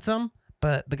handsome,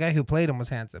 but the guy who played him was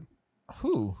handsome.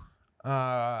 Who?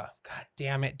 God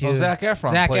damn it, dude. Oh, Zac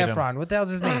Efron. Zac Efron. What the hell's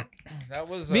his name? That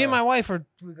was me and my wife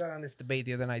we got on this debate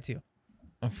the other night too.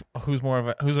 Who's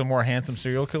a more handsome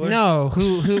serial killer? No,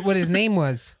 what his name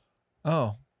was?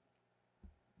 Oh,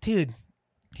 dude.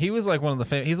 He was like one of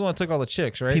the he's the one that took all the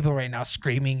chicks, right? People right now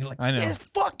screaming like, I know his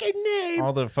fucking name.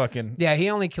 All the fucking he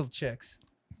only killed chicks.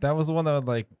 That was the one that would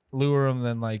like lure him,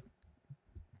 then like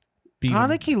beat him. I don't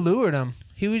think he lured him.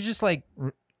 He was just like,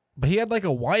 but he had like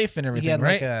a wife and everything, he had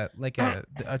right? like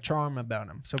a charm about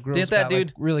him. So girls didn't that dude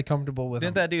like really comfortable with him.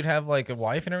 Didn't that dude have like a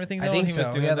wife and everything? Though? I think he so. Was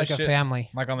doing he had like a family.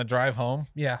 Like on the drive home.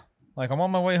 Yeah. Like I'm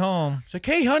on my way home. It's like,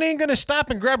 hey, honey, I'm gonna stop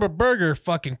and grab a burger.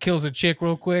 Fucking kills a chick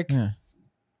real quick. Yeah.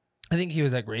 I think he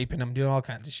was like raping him, doing all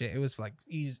kinds of shit. It was like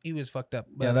he was fucked up.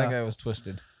 But, yeah, that guy was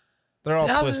twisted. They're all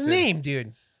how's twisted. His name,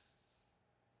 dude?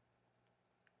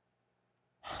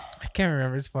 I can't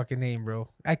remember his fucking name, bro.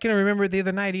 I couldn't remember it the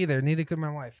other night either. Neither could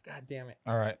my wife. God damn it.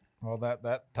 All right. Well,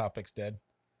 that topic's dead.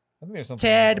 I think there's something.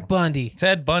 Ted Bundy.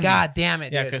 Ted Bundy. God damn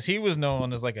it. Yeah, because he was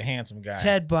known as like a handsome guy.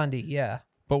 Ted Bundy. Yeah.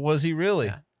 But was he really?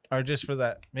 Yeah. Or just for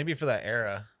that? Maybe for that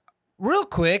era. Real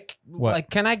quick, what? Like,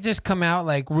 can I just come out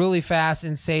like really fast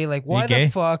and say like, why the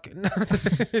fuck?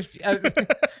 Does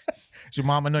your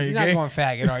mama know you're not gay? Going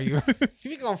faggot, are you? If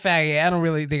you're going faggot, I don't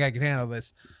really think I can handle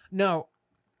this. No.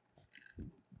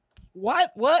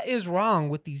 What is wrong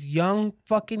with these young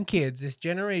fucking kids, this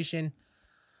generation,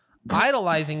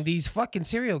 idolizing these fucking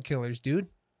serial killers, dude?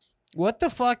 What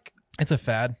the fuck? It's a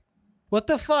fad. What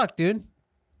the fuck, dude?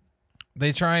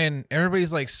 They try and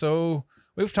everybody's like so.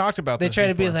 We've talked about they this. They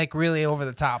try before. to be like really over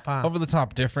the top, huh? Over the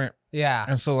top, different. Yeah.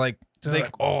 And so like They're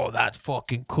like, oh, that's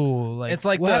fucking cool. Like, it's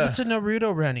like what happened to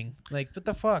Naruto running? Like, what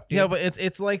the fuck, dude? Yeah, but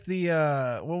it's like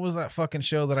the what was that fucking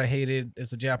show that I hated?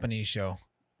 It's a Japanese show.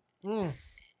 The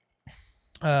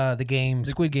game,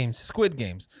 Squid Games. Squid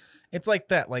Games. It's like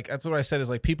that. Like that's what I said. Is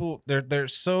like people they're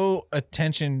so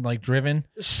attention like driven,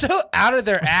 so out of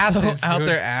their asses, so out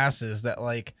their asses that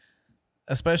like,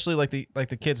 especially like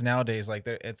the kids nowadays. Like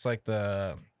it's like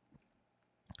they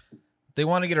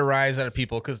want to get a rise out of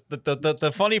people because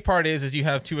the funny part is you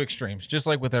have two extremes, just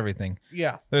like with everything.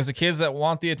 Yeah. There's the kids that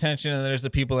want the attention, and there's the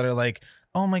people that are like,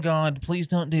 oh my God, please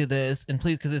don't do this, and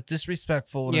please because it's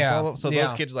disrespectful. And Yeah. blah, blah. So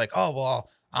those kids are like, oh well,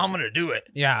 I'm gonna do it.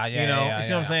 Yeah. You know, you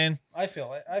see what I'm saying? I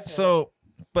feel it. So,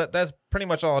 but that's pretty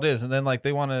much all it is. And then like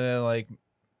they want to like,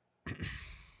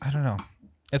 I don't know.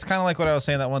 It's kind of like what I was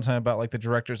saying that one time about like the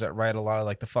directors that write a lot of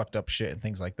like the fucked up shit and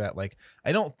things like that. Like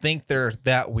I don't think they're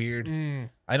that weird.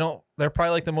 They're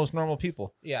probably like the most normal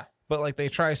people. Yeah. But like they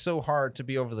try so hard to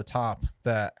be over the top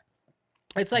that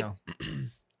it's like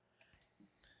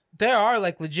there are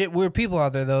like legit weird people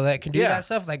out there though that can do Yeah. that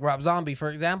stuff. Like Rob Zombie, for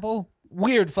example.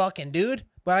 Weird fucking dude.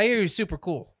 But I hear he's super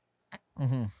cool.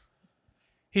 Mm-hmm.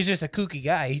 He's just a kooky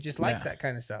guy. He just likes that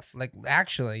kind of stuff. Like,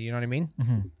 actually, you know what I mean?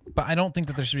 Mm-hmm. But I don't think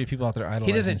that there should be people out there idolizing.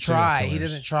 He doesn't serial try. killers. He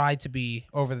doesn't try to be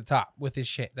over the top with his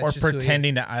shit. That's or just who he is.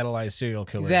 pretending to idolize serial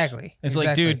killers. Exactly. It's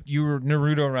like, dude, you were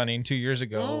Naruto running 2 years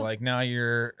ago. Like now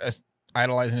you're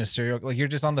idolizing a serial. Like you're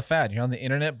just on the fad. You're on the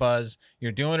internet buzz.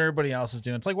 You're doing what everybody else is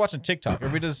doing. It's like watching TikTok.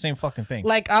 Everybody does the same fucking thing.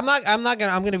 Like I'm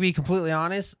gonna be completely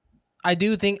honest. I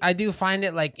do find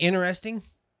it like interesting,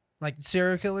 like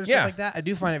serial killers stuff like that. I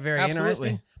do find it very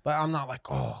interesting. But I'm not like,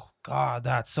 oh God,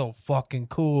 that's so fucking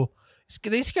cool.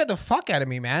 They scared the fuck out of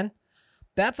me, man.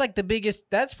 That's like the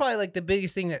biggest. That's probably like the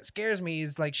biggest thing that scares me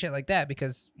is like shit like that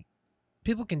because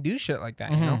people can do shit like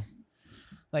that, you know.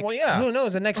 Like, well, yeah. Who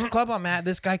knows? The next club I'm at,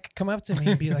 this guy could come up to me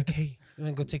and be like, "Hey, you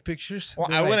want to go take pictures?"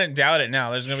 Well, I wouldn't doubt it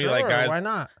now. There's gonna be like guys. Why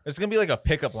not? There's gonna be like a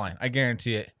pickup line. I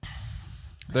guarantee it.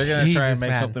 They're gonna try and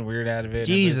make something weird out of it.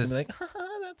 Jesus, and like,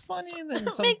 that's funny. And then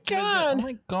oh my God! Oh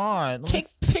my God! Take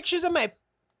pictures of my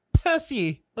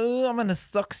pussy. Oh, I'm gonna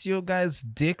suck you guys'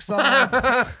 dicks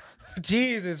off.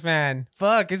 Jesus, man.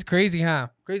 Fuck, it's crazy, huh?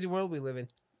 Crazy world we live in.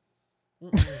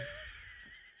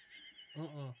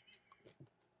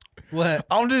 What?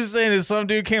 I'm just saying, if some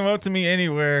dude came up to me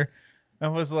anywhere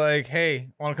and was like, "Hey,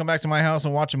 want to come back to my house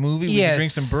and watch a movie? We can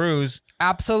drink some brews."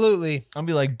 Absolutely. I'll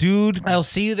be like, "Dude, I'll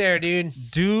see you there, dude.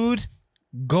 Dude,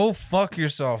 go fuck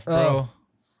yourself, bro." Oh.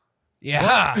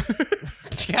 Yeah.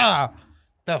 Yeah.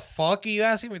 The fuck are you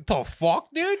asking me? The fuck,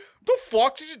 dude? The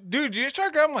fuck, dude? You just try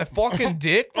to grab my fucking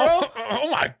dick, bro? Oh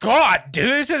my God, dude!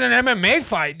 This is an MMA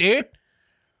fight, dude.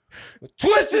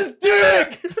 Twist his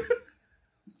dick.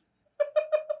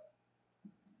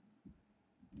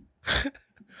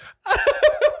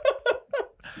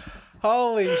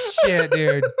 Holy shit,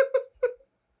 dude.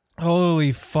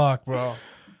 Holy fuck, bro.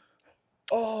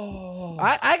 Oh,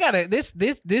 I gotta. This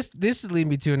is leading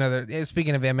me to another.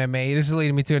 Speaking of MMA, this is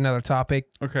leading me to another topic.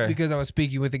 Okay. Because I was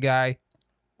speaking with a guy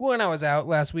when I was out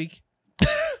last week.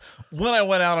 When I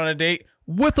went out on a date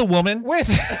with a woman.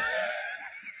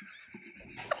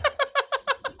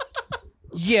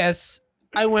 Yes,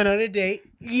 I went on a date.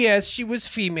 Yes, she was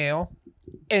female,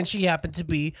 and she happened to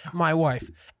be my wife.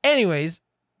 Anyways,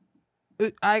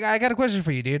 I got a question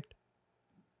for you, dude.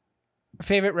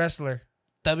 Favorite wrestler,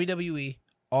 WWE,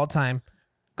 all time,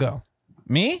 go.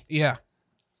 Me? Yeah.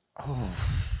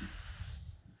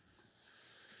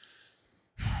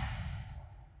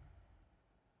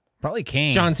 Probably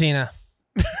Kane. John Cena.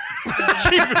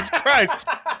 Jesus Christ.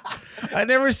 I'd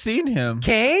never seen him.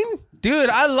 Kane? Dude,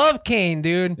 I love Kane,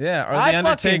 dude. Yeah, or I The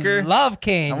Undertaker. fucking love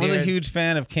Kane, I was dude. a huge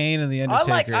fan of Kane and The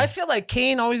Undertaker. I feel like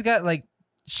Kane always got like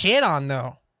shit on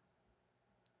though.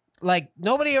 Like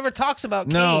nobody ever talks about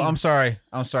Kane. No, I'm sorry.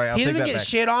 I'll he take doesn't that get back.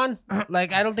 shit on.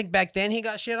 Like I don't think back then he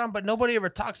got shit on, but nobody ever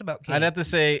talks about Kane. I'd have to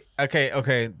say,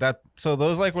 okay. So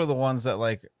those like were the ones that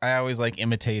like I always like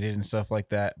imitated and stuff like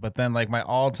that. But then like my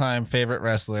all-time favorite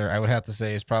wrestler, I would have to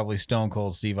say, is probably Stone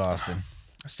Cold Steve Austin.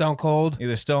 Stone Cold.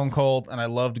 Either Stone Cold, and I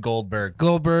loved Goldberg.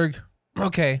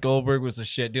 Okay. Goldberg was the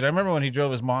shit, dude. I remember when he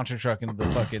drove his monster truck into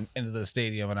the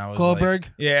stadium, and I was Goldberg.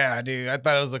 like, yeah, dude. I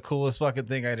thought it was the coolest fucking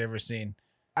thing I'd ever seen.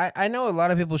 I know a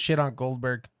lot of people shit on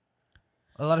Goldberg.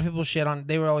 A lot of people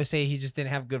they would always say he just didn't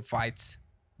have good fights,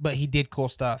 but he did cool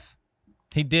stuff.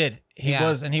 He did. He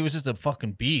was just a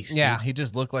fucking beast. Yeah. Dude. He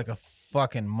just looked like a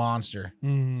fucking monster.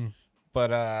 Mm-hmm.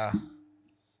 But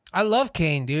I love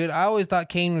Kane, dude. I always thought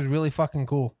Kane was really fucking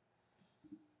cool.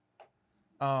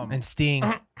 And Sting.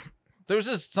 There was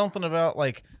just something about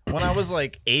like when I was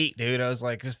like 8, dude. I was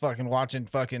like just fucking watching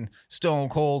fucking Stone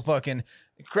Cold fucking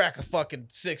crack a fucking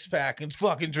 6-pack and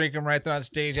fucking drink him right there on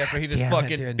stage after he just Damn it,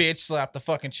 fucking dude. bitch slapped the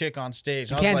fucking chick on stage.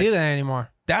 You I was can't like, do that anymore.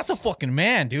 That's a fucking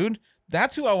man, dude.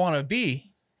 That's who I want to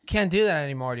be. Can't do that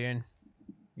anymore, dude.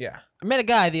 Yeah. I met a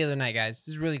guy the other night, guys. This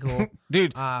is really cool.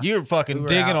 Dude, you're fucking we were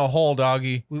digging out. a hole,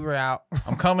 doggy. We were out.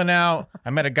 I'm coming out.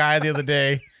 I met a guy the other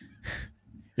day.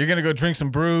 You're going to go drink some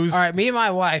brews. All right, me and my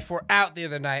wife were out the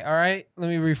other night, all right? Let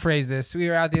me rephrase this. We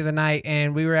were out the other night,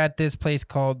 and we were at this place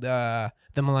called the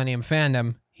Millennium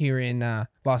Fandom here in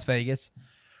Las Vegas.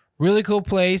 Really cool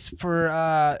place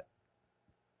for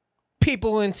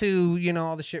people into, you know,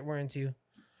 all the shit we're into.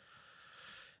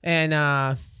 And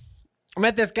I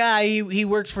met this guy. He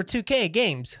works for 2K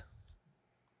Games.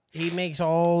 He makes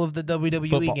all of the WWE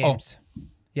Football. games. Oh.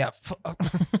 Yeah,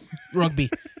 rugby.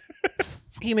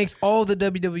 He makes all the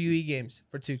WWE games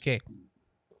for 2K.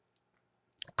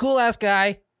 Cool ass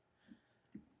guy.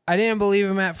 I didn't believe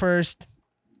him at first,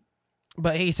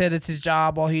 but he said it's his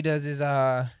job. All he does is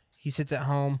he sits at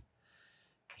home.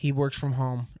 He works from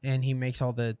home and he makes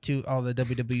all the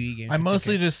WWE games. I for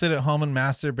mostly 2K. just sit at home and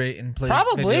masturbate and play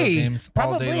video games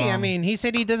all day long. I mean, he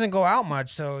said he doesn't go out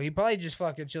much, so he probably just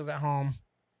fucking chills at home,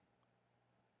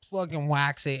 fucking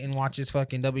whacks it and watches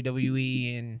fucking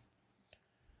WWE and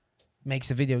makes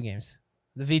the video games,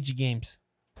 the VG games.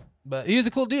 But he was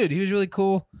a cool dude. He was really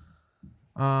cool.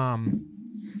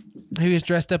 He was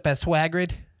dressed up as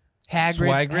Hagrid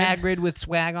with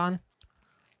swag on.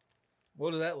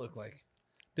 What did that look like?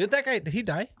 Did he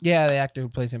die? Yeah, the actor who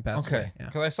plays him passed Okay. away. Yeah.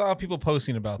 Because I saw people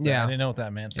posting about that. Yeah. I didn't know what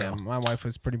that meant. Yeah, Though. my wife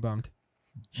was pretty bummed.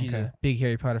 She's Okay. a big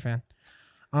Harry Potter fan.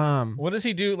 What does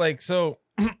he do? Like, so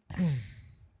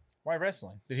why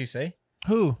wrestling? Did he say?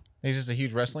 Who? He's just a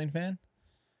huge wrestling fan?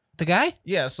 The guy?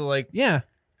 Yeah, so like, Yeah.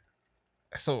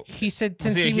 so He said is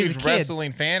since he a he was huge a kid.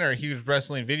 wrestling fan or a huge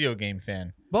wrestling video game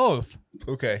fan? Both.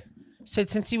 Okay. Said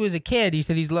since he was a kid, he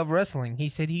said he's loved wrestling. He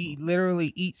said he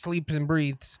literally eats, sleeps, and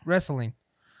breathes wrestling.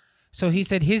 So he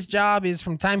said his job is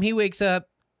from time he wakes up,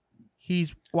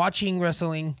 he's watching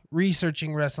wrestling,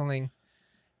 researching wrestling.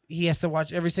 He has to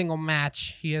watch every single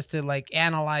match. He has to like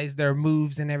analyze their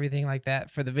moves and everything like that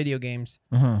for the video games.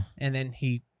 Uh-huh. And then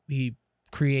he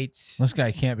creates This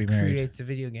guy can't be married. creates the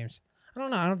video games. I don't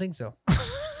know. I don't think so.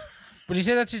 But he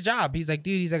said that's his job. He's like,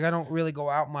 dude, he's like, I don't really go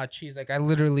out much. He's like, I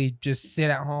literally just sit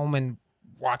at home and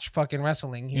watch fucking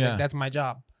wrestling. He's Yeah. like, that's my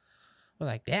job. We're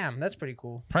like, damn, that's pretty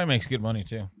cool. Probably makes good money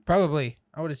too. Probably.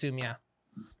 I would assume, yeah.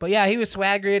 But yeah, he was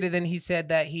swaggered, and then he said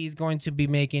that he's going to be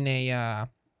making a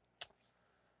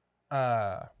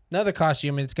another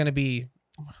costume, and it's going to be,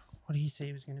 what did he say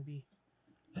it was going to be?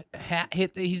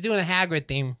 He's doing a Hagrid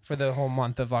theme for the whole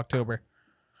month of October.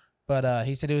 But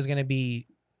he said it was going to be,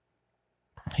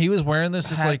 He was wearing this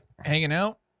just like hanging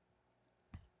out?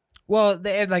 well,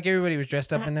 like everybody was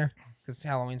dressed up in there because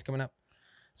Halloween's coming up.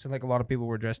 So like a lot of people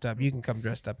were dressed up. You can come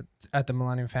dressed up at the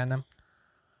Millennium Fandom.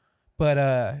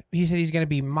 But he said he's going to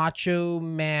be Macho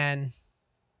Man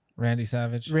Randy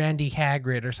Savage. Randy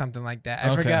Hagrid or something like that. I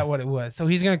Okay. forgot what it was. So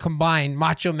he's going to combine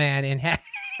Macho Man and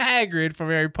Hagrid from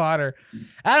Harry Potter.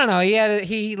 I don't know.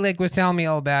 He like was telling me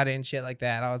all about it and shit like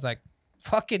that. I was like,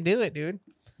 fucking do it, dude.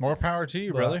 More power to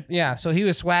you, But, brother. yeah, so he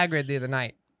was Swagrid the other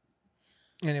night.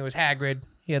 And it was Hagrid.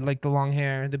 He had like the long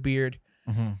hair, the beard.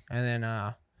 Mm-hmm. And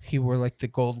then he wore like the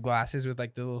gold glasses with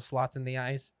like the little slots in the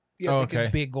eyes. He had like Okay. a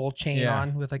big gold chain Yeah.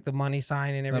 on with like the money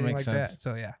sign and everything makes like sense. that.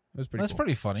 So yeah, it was pretty That's cool.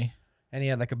 pretty funny. And he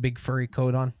had like a big furry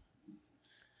coat on.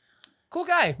 Cool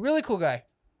guy. Really cool guy.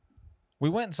 We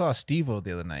went and saw Steve-O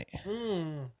the other night.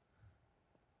 I'm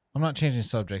not changing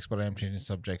subjects, but I am changing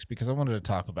subjects because I wanted to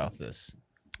talk about this.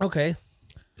 Okay.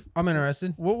 I'm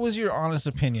interested. What was your honest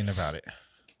opinion about it?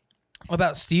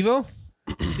 About Steve-O?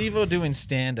 Steve-O doing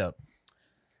stand-up.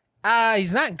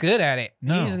 He's not good at it.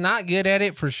 No. He's not good at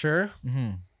it for sure.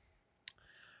 Mm-hmm.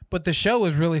 But the show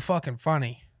was really fucking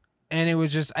funny. And it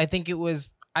was just, I think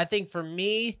for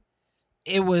me,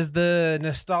 it was the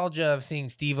nostalgia of seeing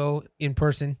Steve-O in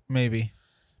person Maybe.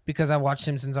 because I watched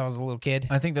him since I was a little kid.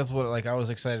 I think that's what, like, I was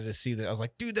excited to see that. I was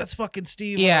like, dude, that's fucking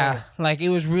Steve-O. Yeah, like it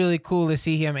was really cool to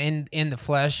see him in the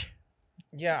flesh.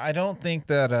 Yeah, I don't think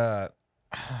that, God.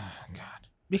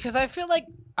 Because I feel like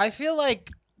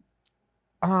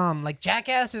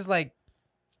Jackass is like,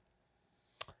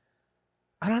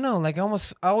 I don't know, like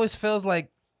always feels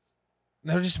like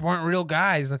they just weren't real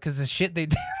guys because the shit they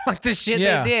did, like the shit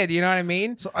Yeah. they did, you know what I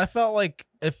mean? So I felt like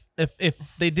if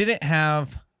they didn't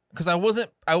have, because I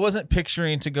wasn't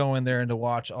picturing to go in there and to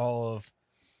watch all of,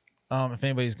 if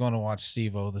anybody's going to watch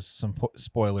Steve-O, this is some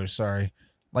spoilers, sorry,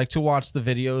 like to watch the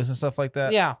videos and stuff like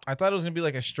that. Yeah. I thought it was gonna be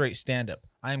like a straight stand-up.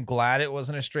 I'm glad it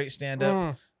wasn't a straight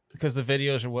stand-up. because the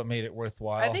videos are what made it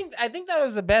worthwhile. I think that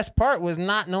was the best part, was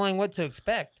not knowing what to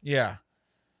expect. Yeah.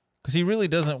 Because he really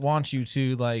doesn't want you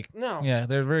to, like... No. Yeah,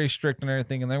 they're very strict and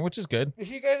everything in there, which is good. If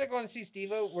you guys are going to see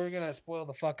Steve-O, we're going to spoil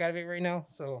the fuck out of it right now,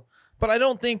 so... But I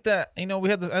don't think that... You know, we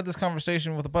had this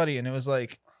conversation with a buddy, and it was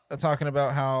like... talking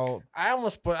about how...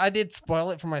 I did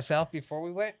spoil it for myself before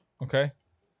we went. Okay.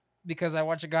 Because I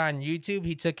watched a guy on YouTube,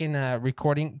 he took in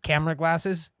recording camera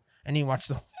glasses, and he watched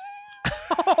the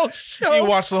whole show. You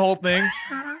watched the whole thing?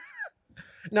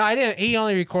 No, I didn't. He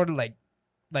only recorded, like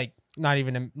not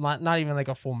even like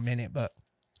a full minute, but...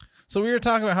 So we were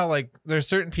talking about how, like, there's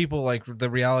certain people, like the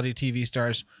reality TV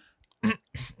stars,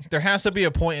 there has to be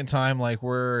a point in time, like,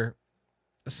 where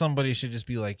somebody should just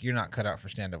be like, you're not cut out for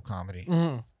stand-up comedy.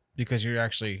 Mm-hmm. Because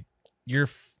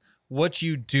what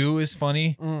you do is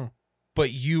funny,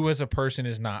 but you as a person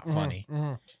is not funny.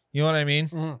 Mm-hmm. You know what I mean?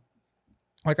 Mm-hmm.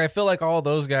 Like, I feel like all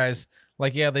those guys,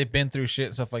 like, yeah, they've been through shit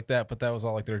and stuff like that, but that was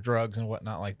all, like, their drugs and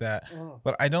whatnot like that. Mm-hmm.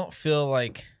 But I don't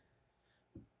think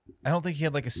he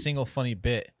had, like, a single funny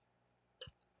bit.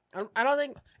 I don't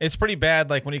think... It's pretty bad,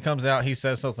 like, when he comes out, he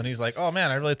says something, he's like, oh,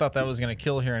 man, I really thought that was going to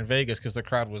kill here in Vegas because the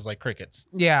crowd was like crickets.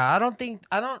 Yeah, I don't think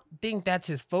that's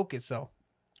his focus, though.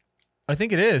 I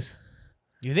think it is.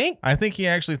 You think? I think he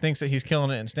actually thinks that he's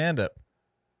killing it in stand-up.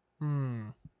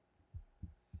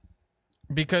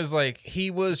 Because, like, he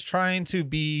was trying to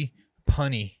be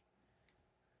punny.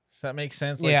 Does that make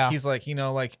sense? Like, yeah. He's like, you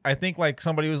know, like, I think, like,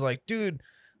 somebody was like, dude,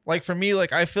 like, for me,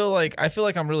 like, I feel like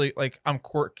I'm really, like, I'm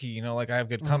quirky, you know, like, I have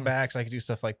good comebacks, I can do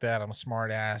stuff like that, I'm a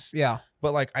smart ass. Yeah.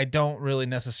 But, like, I don't really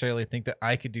necessarily think that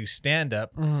I could do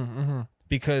stand-up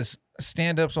because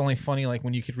stand-up's only funny, like,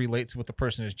 when you could relate to what the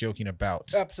person is joking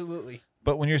about. Absolutely.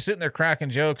 But when you're sitting there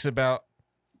cracking jokes about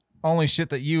only shit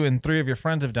that you and 3 of your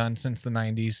friends have done since the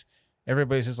 90s,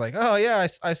 everybody's just like, oh, yeah,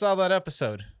 I saw that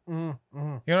episode. You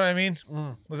know what I mean?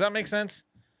 Does that make sense?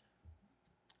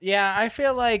 Yeah, I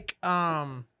feel like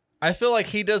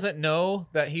he doesn't know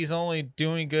that he's only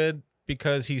doing good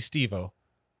because he's Steve-O.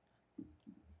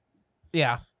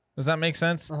 Yeah. Does that make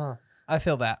sense? I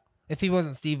feel that. If he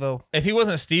wasn't Steve-O, he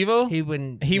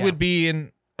wouldn't. would be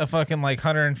in a fucking, like,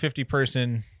 150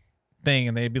 person thing,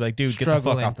 and they'd be like, dude, get the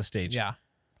fuck off the stage. Yeah.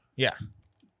 Yeah.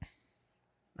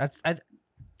 I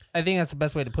think that's the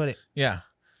best way to put it. Yeah.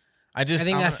 I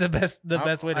think that's the best way to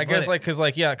put it. I guess, like, cause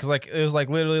it was like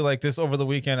literally like this over the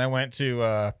weekend. I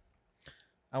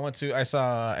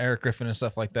saw Eric Griffin and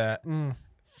stuff like that.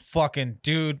 Fucking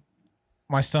dude,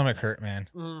 my stomach hurt, man.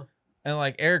 And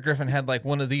like Eric Griffin had like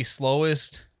one of the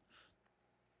slowest.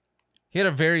 He had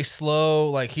a very slow,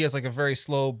 like he has like a very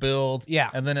slow build. Yeah.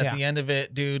 And then at the end of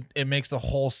it, dude, it makes the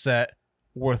whole set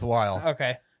worthwhile.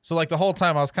 Okay. So like the whole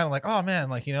time I was kind of like, oh man,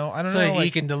 like, you know, I don't know. So he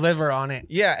like, can deliver on it.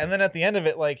 Yeah. And then at the end of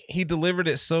it, like he delivered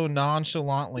it so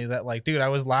nonchalantly that like, dude, I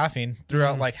was laughing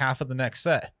throughout like half of the next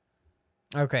set.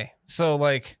 Okay. So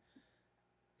like,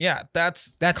 yeah,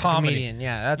 that's comedy. A comedian.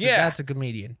 Yeah. That's a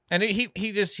comedian. And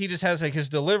he just has like his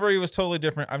delivery was totally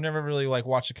different. I've never really like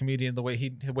watched a comedian the way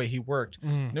he worked.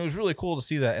 And it was really cool to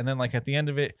see that. And then like at the end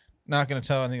of it, not going to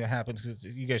tell anything that happens because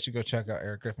you guys should go check out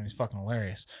Eric Griffin. He's fucking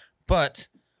hilarious. But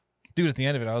dude, at the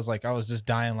end of it, I was just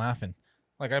dying laughing.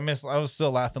 Like I was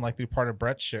still laughing like through part of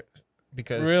Brett's shit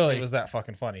because it was that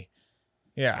fucking funny.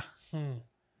 Yeah.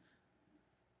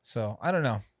 So I don't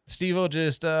know. Steve-O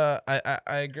just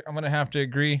I'm gonna have to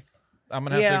agree. I'm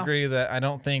gonna have to agree that I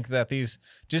don't think that these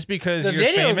just because the you're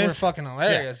videos famous were fucking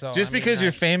hilarious. So, just because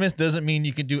you're famous doesn't mean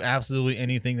you can do absolutely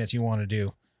anything that you want to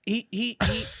do.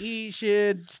 He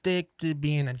should stick to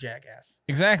being a jackass.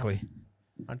 Exactly.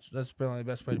 That's probably the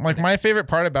best way to like put it. my favorite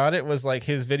part about it was like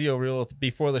his video reel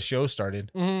before the show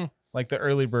started. Like the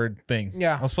early bird thing.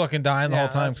 Yeah. I was fucking dying the whole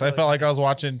time because I felt like I was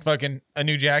watching fucking a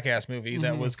new Jackass movie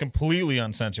that was completely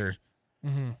uncensored.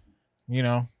 You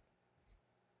know?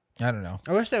 I don't know.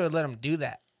 I wish they would let him do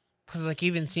that. Because like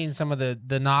even seeing some of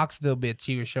the Knoxville bits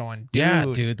he was showing.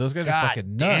 Dude, those guys are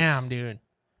fucking nuts. Damn, dude.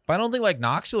 But I don't think like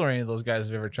Knoxville or any of those guys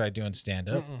have ever tried doing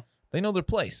stand-up. They know their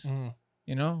place.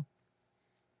 You know?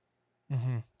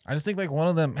 I just think like one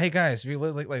of them, hey guys, if you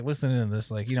like listening to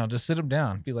this, like, you know, just sit them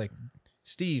down. Be like,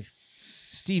 Stevie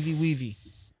Weavy.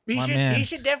 He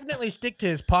should definitely stick to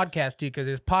his podcast too, because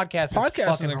his podcast is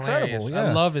fucking incredible. Hilarious. Yeah.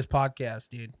 I love his podcast,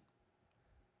 dude.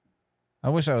 I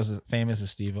wish I was as famous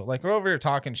as Steve-O. Like we're over here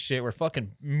talking shit. We're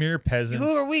fucking mere peasants. Who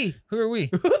are we? Who are we?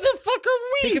 Who the fuck are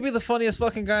we? He could be the funniest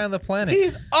fucking guy on the planet.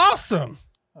 He's awesome.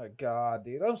 Oh God,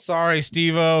 dude. I'm sorry,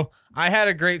 Steve-O. I had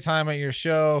a great time at your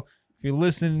show. If you're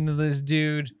listening to this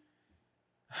dude.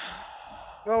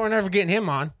 Well, we're never getting him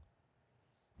on.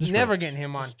 Getting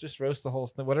him on. Just roast the whole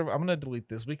thing. Whatever. I'm gonna delete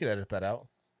this. We could edit that out.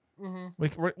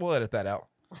 We'll edit that out.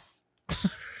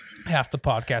 Half the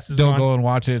podcast is Don't gone. go and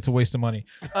watch it. It's a waste of money.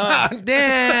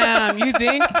 Damn, you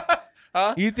think?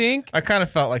 Huh? You think? I kind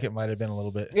of felt like it might have been a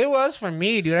little bit. It was for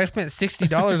me, dude. I spent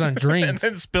 $60 on drinks. And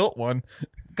then spilt one.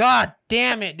 God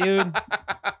damn it, dude.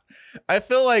 I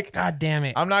feel like, God damn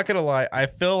it. I'm not going to lie. I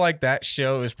feel like that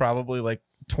show is probably like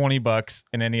 $20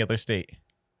 in any other state.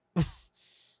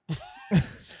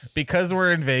 Because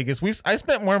we're in Vegas. I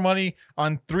spent more money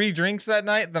on 3 drinks that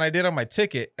night than I did on my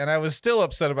ticket. And I was still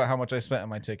upset about how much I spent on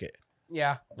my ticket.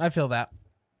 Yeah, I feel that.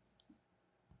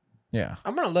 Yeah.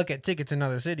 I'm going to look at tickets in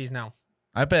other cities now.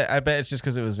 I bet it's just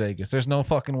because it was Vegas. There's no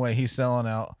fucking way he's selling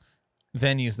out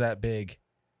venues that big.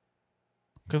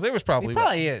 Because there was probably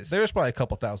is. There was probably a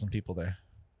couple thousand people there.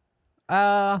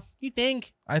 You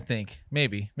think? I think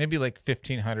maybe like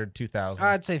 1,500, 2,000.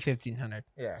 I'd say 1,500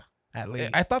 Yeah, at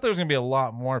least. I thought there was gonna be a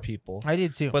lot more people. I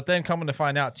did too. But then coming to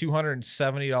find out,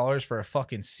 $270 for a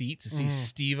fucking seat to see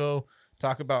Steve-O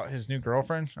talk about his new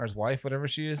girlfriend or his wife, whatever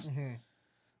she is.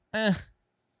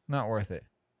 Not worth it.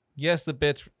 Yes, the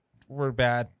bits were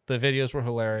bad. The videos were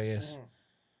hilarious.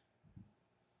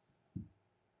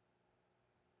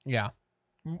 Yeah.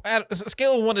 At a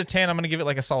scale of 1 to 10, I'm gonna give it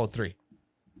like a solid 3.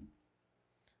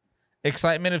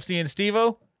 Excitement of seeing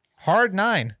Steve-O, hard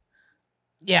 9.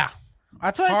 Yeah.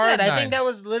 That's what I Hard said. I 9. think that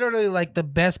was literally like the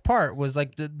best part was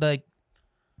like the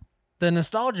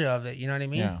nostalgia of it. You know what I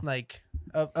mean? Yeah. Like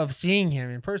of seeing him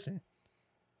in person.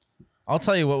 I'll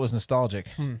tell you what was nostalgic.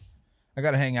 I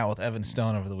got to hang out with Evan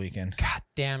Stone over the weekend. God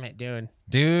damn it, dude.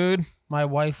 Dude. My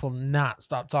wife will not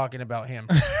stop talking about him.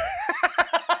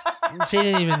 She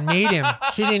didn't even meet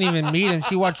him.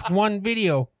 She watched one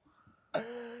video.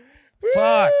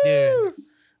 Fuck, dude.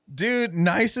 Dude,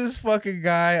 nicest fucking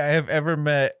guy I have ever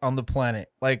met on the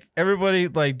planet. Like, everybody,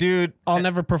 like, dude. I'll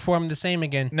never perform the same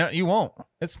again. No, you won't.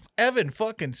 It's Evan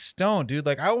fucking Stone, dude.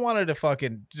 Like, I wanted to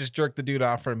fucking just jerk the dude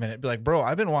off for a minute. Be like, bro,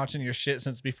 I've been watching your shit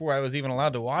since before I was even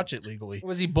allowed to watch it legally.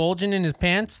 Was he bulging in his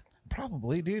pants?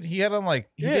 Probably, dude. He had on, like.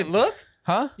 You didn't look?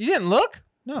 Huh? You didn't look?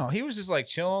 No, he was just, like,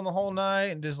 chilling the whole night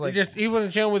and just, like. He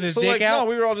wasn't chilling with his dick out? No,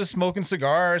 we were all just smoking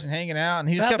cigars and hanging out. And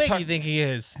he just How kept big talking. you think he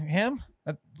is? Him?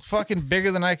 Fucking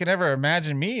bigger than I could ever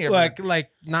imagine me. Like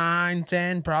 9,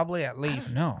 10, probably at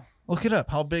least. No, look it up.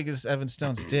 How big is Evan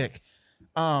Stone's dick?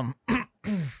 I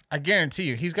guarantee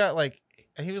you, he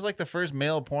was like the first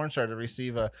male porn star to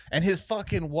receive and his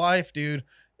fucking wife, dude,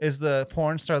 is the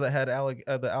porn star that had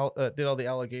did all the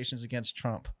allegations against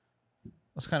Trump.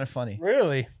 That's kind of funny.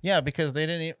 Really? Yeah, because they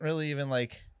didn't really even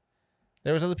like.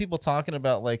 There was other people talking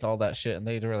about like all that shit, and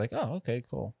they were like, "Oh, okay,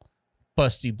 cool."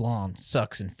 Busty blonde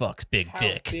sucks and fucks big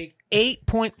dick. Big?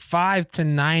 8.5 to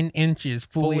 9 inches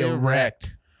fully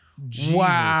erect. Jesus.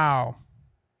 Wow.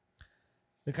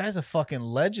 The guy's a fucking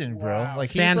legend, bro. Wow. Like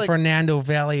San he's like, Fernando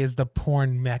Valley is the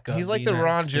porn mecca. he's of like the the United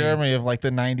Ron States. Jeremy of like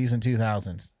the 90s and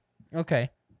 2000s. Okay.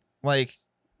 Like,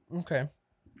 Okay.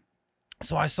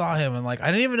 so I saw him and like I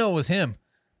didn't even know it was him.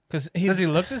 Does he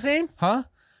look the same? Huh?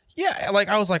 Yeah, like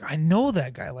I was like, I know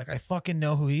that guy. Like I fucking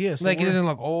know who he is. So Like he doesn't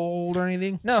look old or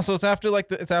anything? No, so it's after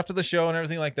the show and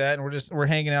everything like that, and we're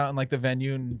hanging out in like the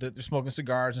venue and they're smoking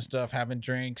cigars and stuff, having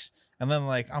drinks, and then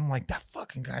like I'm like, that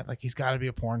fucking guy, like he's got to be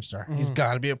a porn star. He's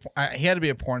got to be he had to be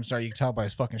a porn star. You can tell by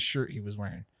his fucking shirt he was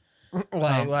wearing.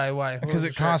 Why? Because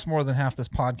it costs more than half this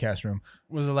podcast room.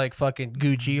 Was it like fucking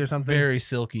Gucci or something? Very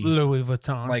silky. Louis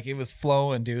Vuitton. Like it was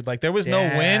flowing, dude. Like there was no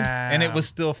wind and it was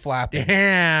still flapping.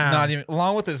 Damn. Not even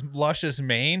along with his luscious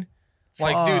mane.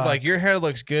 Like, dude, like your hair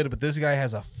looks good, but this guy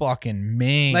has a fucking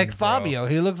mane. Like bro. Fabio.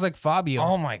 He looks like Fabio.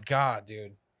 Oh my god,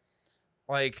 dude.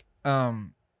 Like,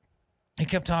 he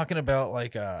kept talking about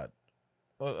like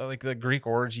the Greek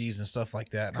orgies and stuff like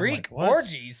that. And Greek I'm like, what?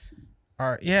 orgies?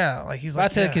 Yeah, like he's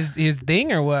like, That's like his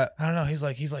thing or what? I don't know. He's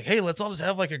like, hey, let's all just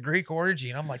have like a Greek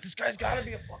orgy. And I'm like, this guy's got to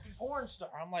be a fucking porn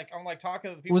star. I'm like talking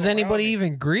to the people. Was around anybody me.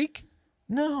 even Greek?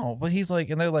 No, but he's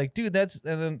like, and they're like, dude, that's,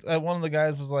 and then one of the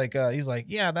guys was like, he's like,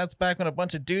 yeah, that's back when a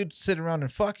bunch of dudes sit around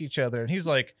and fuck each other. And he's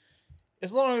like,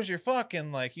 as long as you're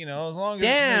fucking, like, you know, as long as,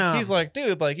 Damn. Like, he's like,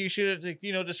 dude, like, you should,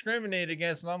 you know, discriminate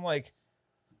against. And I'm like,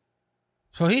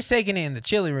 So he's taking it in the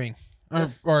chili ring.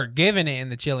 Or giving it in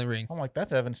the chili ring. I'm like,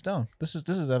 that's Evan Stone. This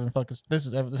is Evan fucking, this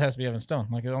has to be Evan Stone.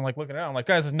 Like, I'm like looking around. I'm like,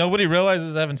 guys, nobody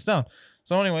realizes Evan Stone.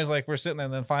 So anyways, like, we're sitting there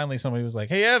and then finally somebody was like,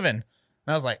 hey, Evan. And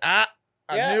I was like, I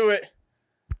knew it.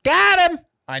 Got him.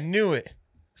 I knew it.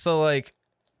 So like,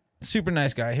 super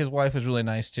nice guy. His wife was really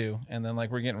nice too. And then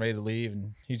like we're getting ready to leave,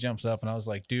 and he jumps up, and I was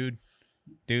like, dude.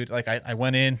 Like I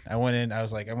went in. I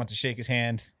was like, I went to shake his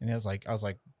hand, and I was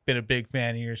like, been a big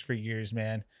fan of yours for years,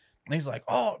 man. And he's like,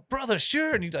 oh, brother,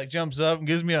 sure. And he like jumps up and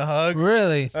gives me a hug.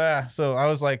 Really? So I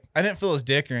was like, I didn't feel his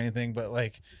dick or anything, but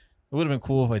like, it would have been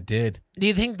cool if I did. Do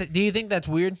you think that's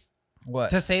weird? What?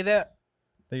 To say that?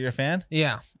 That you're a fan?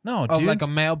 Yeah. No, Of dude. like a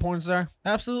male porn star?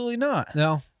 Absolutely not.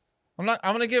 No. I'm not.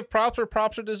 I'm gonna give props where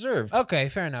props are deserved. Okay,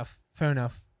 fair enough. Fair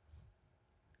enough.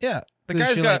 Yeah, the Does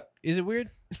guy's she, got. like, is it weird?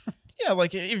 Yeah,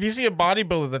 like if you see a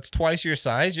bodybuilder that's twice your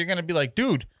size, you're gonna be like,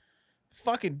 dude,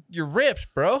 fucking, you're ripped,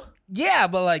 bro. Yeah,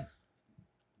 but like,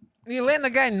 you're letting the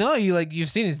guy know you've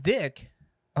seen his dick.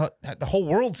 The whole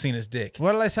world's seen his dick.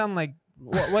 What did I sound like?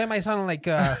 Why am I sounding like?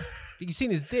 You seen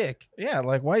his dick? Yeah,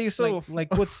 like why are you so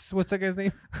like what's that guy's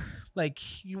name? Like,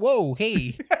 whoa,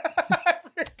 hey,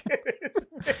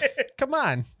 come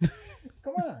on,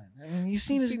 come on. I mean, you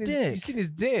seen his dick. You seen his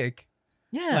dick?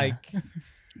 Yeah. Like,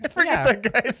 I forget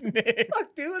that guy's name.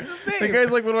 Fuck, dude, what's his name? The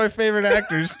guy's like one of my favorite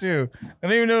actors too. I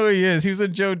don't even know who he is. He was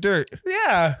in Joe Dirt.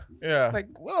 Yeah. Yeah. Like,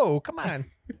 whoa, come on.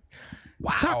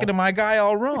 Wow. Talking to my guy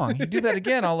all wrong. You do that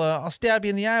again, I'll stab you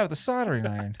in the eye with a soldering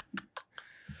iron.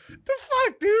 The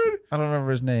fuck, dude? I don't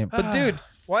remember his name. But dude,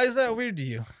 why is that weird to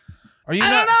you? Are you I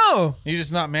not, don't know. Are you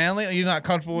just not manly? Are you not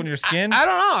comfortable in your skin? I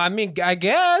don't know. I mean, I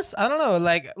guess. I don't know.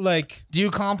 Like do you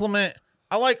compliment?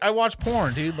 I watch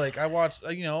porn, dude. Like I watch,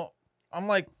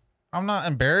 I'm not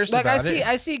embarrassed like about it.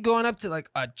 I see going up to like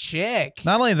a chick.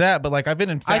 Not only that, but like I've been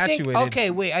infatuated.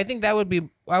 I think that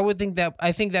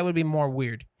would be more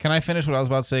weird. Can I finish what I was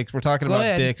about to say? Because we're talking Go about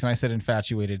ahead. dicks, and I said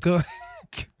infatuated. Go.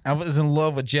 I was in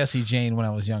love with Jesse Jane when I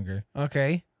was younger.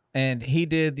 Okay. And he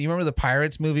did, you remember the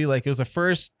Pirates movie? Like, it was the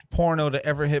first porno to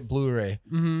ever hit Blu-ray.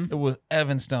 Mm-hmm. It was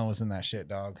Evan Stone was in that shit,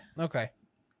 dog. Okay.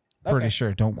 Pretty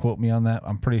sure. Don't quote me on that.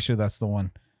 I'm pretty sure that's the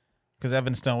one. Because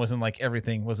Evan Stone was in, like,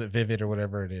 everything. Was it Vivid or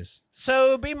whatever it is?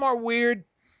 So, be more weird.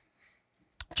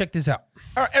 Check this out.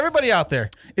 All right, everybody out there.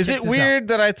 Is Check it this weird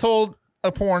that I told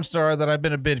a porn star that I've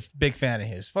been a big fan of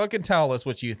his? Fucking tell us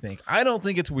what you think. I don't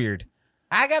think it's weird.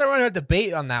 I gotta run a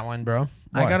debate on that one, bro.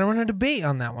 Why? I gotta run a debate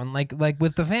on that one. Like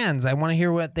with the fans. I want to hear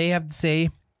what they have to say.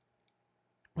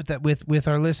 With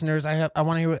our listeners, I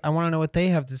want to know what they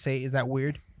have to say. Is that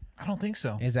weird? I don't think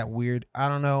so. Is that weird? I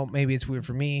don't know. Maybe it's weird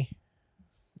for me.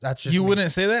 That's just You me.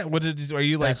 wouldn't say that? Are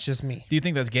you like? That's just me. Do you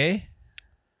think that's gay?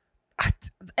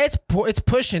 It's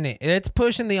pushing it. It's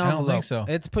pushing the envelope. I don't think so.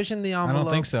 It's pushing the I envelope.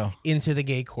 don't think so. Into the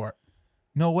gay court.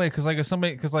 No way, because I've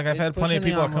had plenty of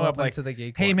people come up like,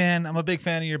 "Hey man, I'm a big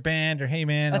fan of your band," or "Hey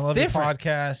man, That's I love different. your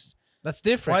podcast." That's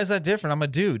different. Why is that different? I'm a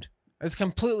dude. It's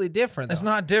completely different. It's though.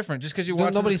 not different just because you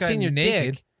watch Nobody's this guy seen your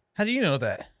naked. dick. How do you know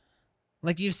that?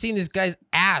 Like you've seen this guy's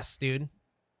ass, dude.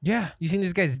 Yeah. You've seen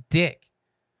this guy's dick.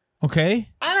 Okay.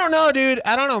 I don't know, dude.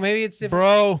 I don't know. Maybe it's different.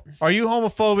 Bro, are you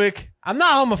homophobic? I'm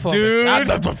not homophobic.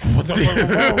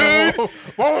 Dude.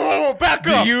 Whoa, back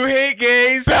up. Do you hate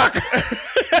gays? Back.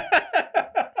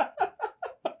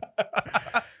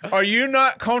 Are you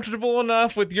not comfortable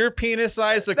enough with your penis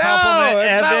size to compliment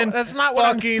Evan? That's not what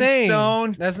I'm fucking saying.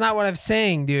 Stone? That's not what I'm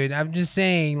saying, dude. I'm just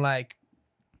saying, like,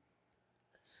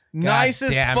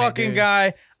 nicest damn it, fucking dude.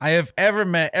 guy I have ever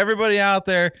met. Everybody out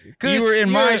there, you were in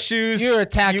my shoes. You're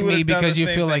attacking you would've me done because the you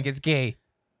same feel thing. like it's gay.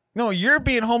 No, you're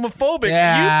being homophobic.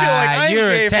 Yeah, you feel like I'm you're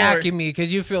gay attacking me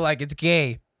because you feel like it's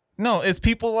gay. No, it's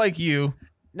people like you.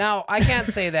 Now, I can't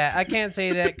say that. I can't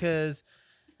say that because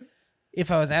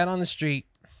if I was out on the street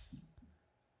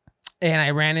and I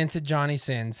ran into Johnny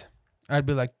Sins, I'd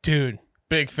be like, dude,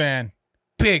 Big fan.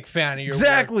 big fan of your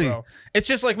Exactly. work, bro. It's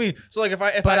just like me. So like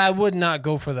But I would not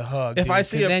go for the hug. If dude, I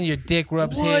see 'cause a- then your dick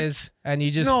rubs What? his, and you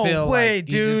just No feel way,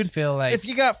 like, you dude. just feel like if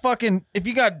you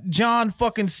got John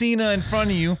fucking Cena in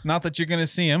front of you, not that you're gonna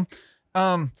see him,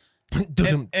 and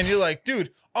you're like,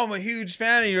 dude, I'm a huge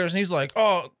fan of yours, and he's like,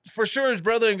 oh, for sure, his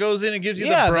brother, and goes in and gives you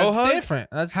the bro that's hug. different.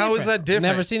 That's How is that different?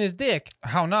 Never seen his dick.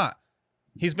 How not?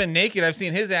 He's been naked. I've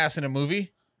seen his ass in a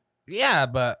movie. Yeah,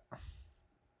 but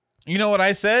You know what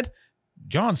I said?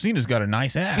 John Cena's got a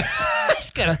nice ass.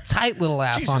 he's got a tight little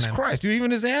ass on Jesus him. Christ, dude,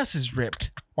 even his ass is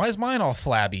ripped. Why is mine all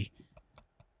flabby?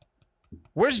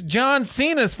 Where's John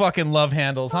Cena's fucking love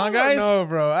handles, huh, guys? No,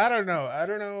 bro. I don't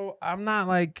know. I'm not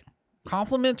like.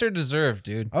 Compliments are deserved,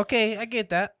 dude. Okay, I get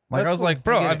that. Like That's I was cool. like,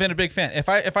 bro, I get I've it. been a big fan.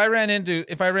 If I ran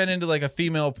into like a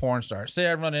female porn star, say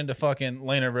I run into fucking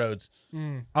Lena Rhodes,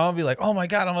 I'm gonna be like, oh my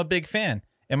god, I'm a big fan.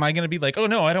 Am I gonna be like, oh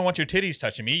no, I don't want your titties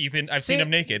touching me? I've seen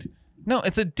them naked. No,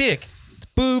 it's a dick. It's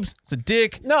boobs. It's a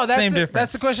dick. No, same difference.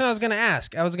 that's the question I was gonna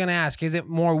ask. Is it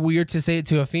more weird to say it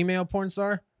to a female porn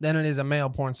star than it is a male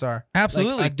porn star?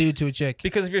 Absolutely. Like dude to a chick.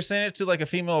 Because if you're saying it to like a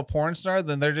female porn star,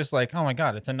 then they're just like, oh my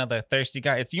god, it's another thirsty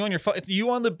guy. It's you on it's you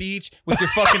on the beach with your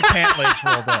fucking pant legs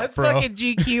rolled up, That's bro. fucking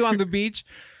GQ on the beach.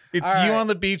 It's All you right. on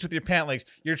the beach with your pant legs.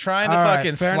 You're trying to All right,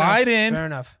 fucking fair slide enough. in. Fair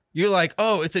enough. You're like,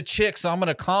 oh, it's a chick, so I'm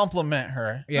gonna compliment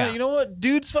her. Yeah. No, you know what?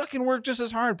 Dudes fucking work just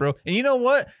as hard, bro. And you know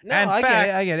what? No, In I fact, get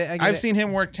it. I get it. I get I've it. seen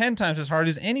him work 10 times as hard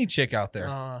as any chick out there.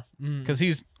 Mm. Because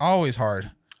he's always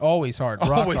hard. Always hard.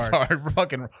 Rock Always hard.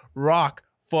 Fucking rock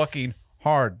fucking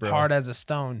hard, bro. Hard as a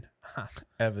stone.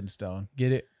 Evan Stone.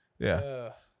 Get it? Yeah.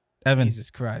 Evan,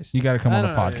 Jesus Christ. you got to come I on the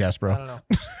don't know, podcast, dude. bro. I don't know.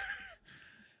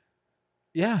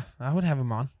 Yeah, I would have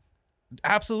him on.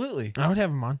 Absolutely. I would have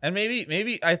him on. And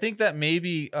I think that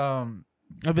maybe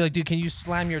I'd be like, dude, can you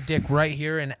slam your dick right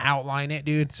here and outline it,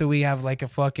 dude? So we have like a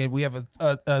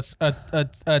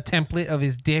template of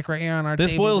his dick right here on our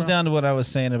this table, boils bro. down to what I was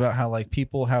saying about how like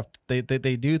people have they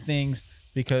do things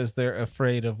because they're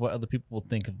afraid of what other people will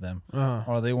think of them,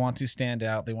 or they want to stand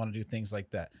out. They want to do things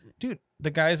like that. Dude,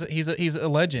 the guy's he's a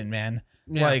legend, man.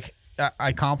 Yeah. Like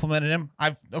I complimented him.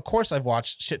 Of course I've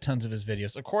watched shit tons of his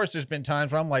videos. Of course there's been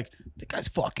times where I'm like, the guy's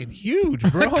fucking huge,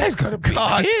 bro. That guy's got a big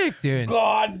dick, dude.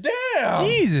 God damn.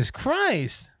 Jesus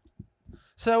Christ.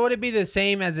 So would it be the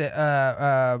same as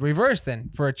a reverse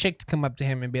then for a chick to come up to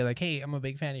him and be like, hey, I'm a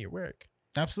big fan of your work?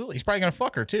 Absolutely. He's probably gonna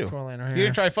fuck her too. Twirling her You hair.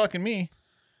 didn't try fucking me.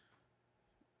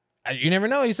 You never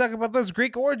know. He's talking about those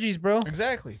Greek orgies, bro.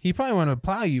 Exactly. He probably want to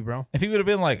plow you, bro. If he would have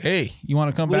been like, hey, you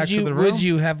want to come back to the room? Would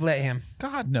you have let him?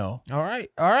 God, no. All right.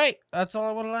 That's all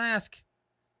I wanted to ask.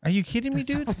 Are you kidding me,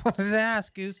 dude? That's all I wanted to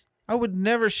ask, Goose. I would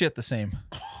never shit the same.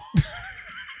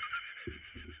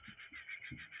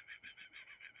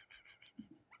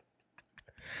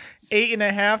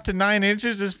 8.5 to 9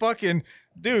 inches is fucking,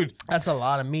 dude. That's a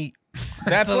lot of meat.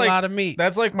 That's a like, lot of meat.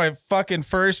 That's like my fucking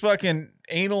first fucking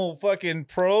anal fucking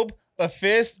probe, a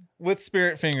fist with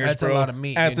spirit fingers. That's bro, a lot of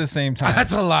meat, at dude. the same time.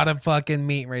 That's a lot of fucking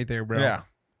meat right there, bro. Yeah.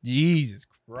 Jesus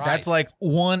Christ. That's like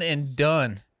one and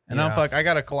done. And I'm Yeah. I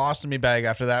got a colostomy bag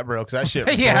after that, bro, because that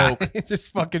shit yeah, broke. it's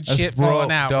just fucking That's shit broke,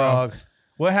 falling out, dog.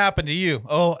 What happened to you?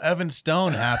 Oh, Evan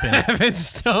Stone happened. bro. Evan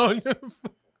Stone.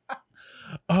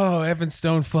 Oh, Evan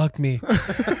Stone fucked me.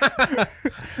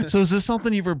 So is this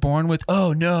something you were born with?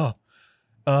 Oh, no.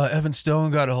 Evan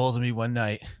Stone got a hold of me one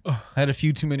night. Had a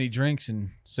few too many drinks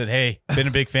and said, hey, been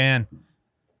a big fan.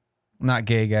 Not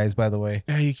gay, guys, by the way.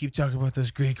 Yeah, you keep talking about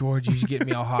those Greek orgies. You get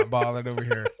me all hot bothered over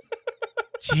here.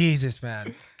 Jesus,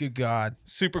 man. Good God.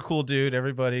 Super cool dude.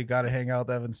 Everybody got to hang out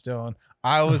with Evan Stone.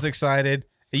 I was excited.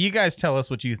 You guys tell us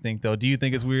what you think, though. Do you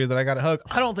think it's weird that I got a hug?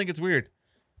 I don't think it's weird.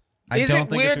 Is it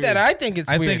weird that I think it's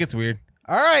weird? I think it's weird.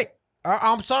 All right.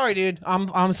 I'm sorry, dude.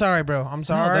 I'm sorry, bro. I'm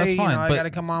sorry. that's fine, I but gotta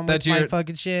come on that's with my your-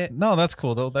 fucking shit. No, that's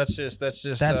cool, though. That's just That's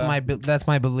my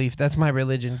belief. That's my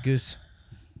religion, Goose.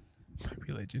 My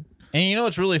religion. And you know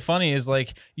what's really funny is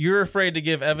like you're afraid to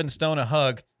give Evan Stone a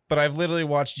hug, but I've literally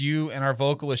watched you and our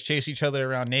vocalist chase each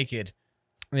other around naked.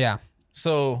 Yeah.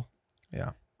 So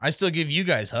Yeah. I still give you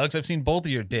guys hugs. I've seen both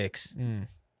of your dicks.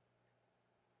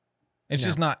 It's Yeah.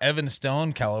 just not Evan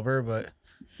Stone caliber, but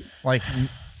like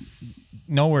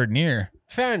nowhere near.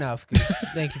 Fair enough. Goose.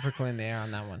 Thank you for clearing the air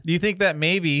on that one. Do you think that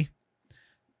maybe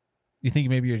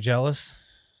you're jealous?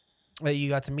 That you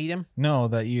got to meet him? No,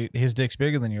 that his dick's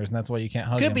bigger than yours, and that's why you can't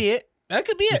hug him. Could be it. That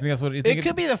could be You it. think that's what you think? It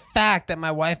could be the fact that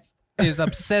my wife is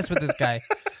obsessed with this guy.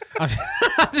 I'm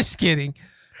just kidding.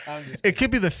 It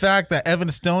could be the fact that Evan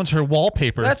Stone's her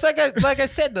wallpaper. That's like I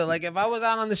said though. Like if I was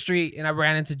out on the street and I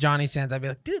ran into Johnny Sins, I'd be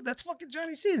like, dude, that's fucking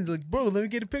Johnny Sins. Like, bro, let me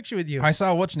get a picture with you. I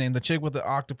saw what's her name, the chick with the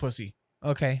octopussy.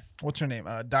 Okay. What's her name?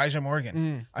 Dijah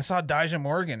Morgan. I saw Dijah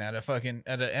Morgan at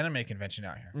an anime convention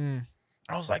out here.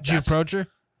 I was like, Did you approach her?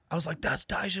 I was like, that's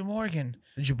Dijah Morgan.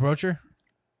 Did you approach her?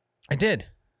 I did.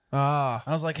 Ah.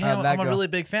 I was like, hey, I'm a really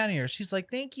big fan of yours. She's like,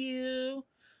 thank you.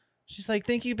 She's like,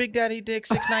 thank you, Big Daddy Dick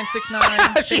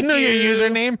 6969. She knew your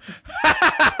username.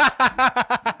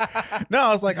 No, I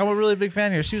was like, I'm a really big fan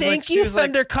of yours. She was Thank like, you, she was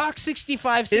like,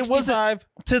 Thundercock6565. It wasn't.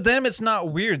 To them, it's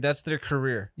not weird. That's their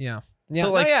career. Yeah. Yeah.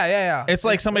 So, like, yeah. It's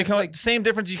like somebody coming, same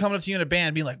difference. You coming up to you in a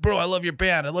band, being like, bro, I love your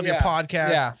band. I love your podcast.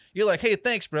 Yeah. You're like, hey,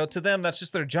 thanks, bro. To them, that's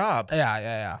just their job.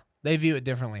 Yeah. They view it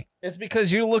differently. It's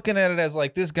because you're looking at it as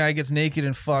like this guy gets naked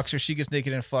and fucks or she gets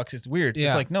naked and fucks. It's weird. Yeah.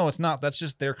 It's like, no, it's not. That's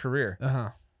just their career.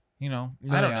 You know,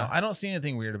 I don't Yeah. know. I don't see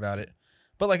anything weird about it.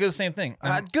 But like, it was the same thing.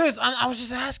 Good. I was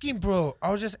just asking, bro.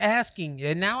 I was just asking.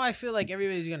 And now I feel like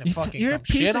everybody's going to fucking you're come a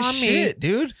piece shit of on shit, me.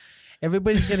 dude.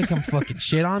 Everybody's going to come fucking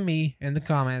shit on me in the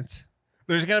comments.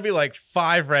 There's going to be like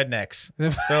 5 rednecks.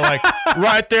 They're like,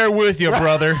 right there with you,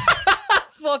 brother.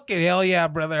 Fucking hell yeah,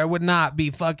 brother. I would not be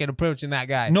fucking approaching that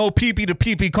guy. No pee-pee to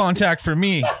pee-pee contact for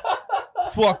me.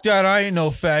 Fuck that. I ain't no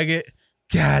faggot.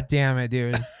 God damn it,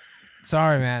 dude.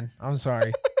 Sorry, man. I'm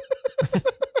sorry.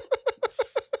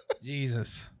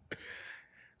 Jesus.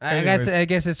 I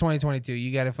guess it's 2022.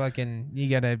 You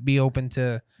gotta be open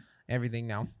to everything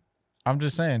now. I'm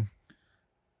just saying.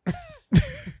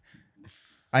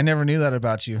 I never knew that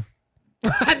about you.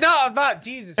 No, about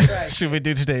Jesus Christ. Should we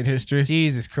do today in history?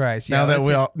 Jesus Christ. Now that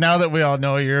we all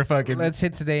know you're fucking. Let's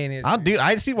hit today in history. Dude,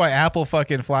 I see why Apple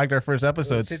fucking flagged our first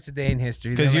episodes. Let's hit today in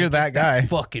history. Because you're that guy.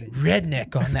 Fucking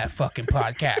redneck on that fucking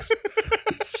podcast.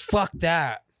 Fuck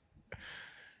that.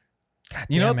 God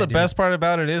You know damn what it, the dude. best part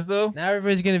about it is, though? Now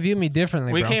everybody's gonna view me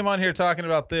differently. We bro. came on here talking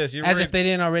about this. As if they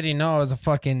didn't already know I was a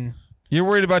fucking. You're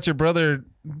worried about your brother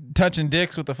touching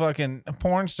dicks with a fucking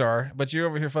porn star, but you're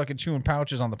over here fucking chewing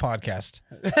pouches on the podcast.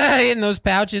 In those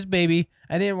pouches, baby.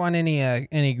 I didn't want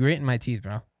any grit in my teeth,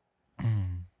 bro.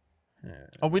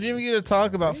 Oh, we didn't even get to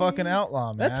talk about fucking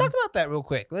Outlaw, man. Let's talk about that real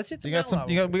quick. Let's hit some Outlaw.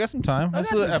 We got some time. I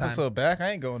Let's got do the some time. episode back.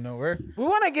 I ain't going nowhere. We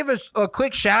want to give a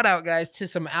quick shout out, guys, to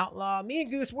some Outlaw. Me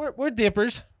and Goose, we're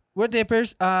dippers. We're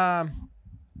dippers. If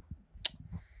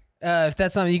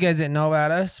that's something you guys didn't know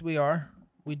about us, we are.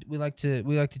 We like to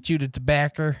chew the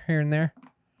tobacco here and there.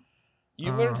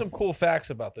 You learned some cool facts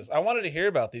about this. I wanted to hear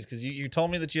about these because you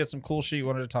told me that you had some cool shit you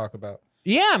wanted to talk about.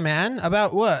 Yeah, man.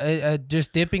 About what?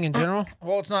 Just dipping in general?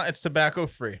 Well, it's not. It's tobacco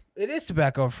free. It is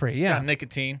tobacco free. It's Yeah, got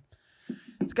nicotine.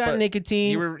 it's got but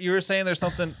nicotine. You were saying there's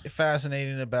something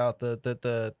fascinating about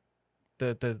the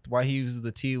why he uses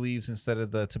the tea leaves instead of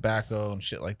the tobacco and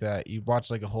shit like that. You watched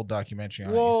like a whole documentary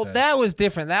on it. Well, you said. that was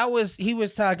different. He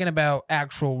was talking about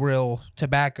actual real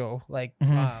tobacco, like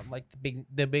like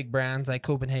the big brands like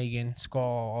Copenhagen, Skull,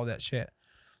 all that shit.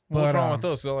 What's wrong with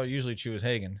those? All I usually chew is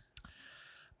Hagen.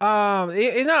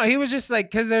 No, he was just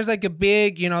like, because there's like a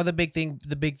big, the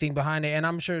big thing behind it, and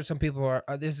I'm sure some people are.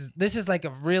 This is like a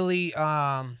really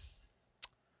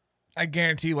I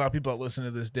guarantee a lot of people that listen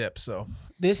to this dip. So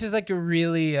this is like a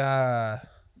really what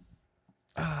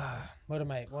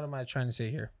am I trying to say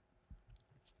here?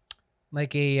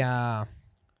 Like a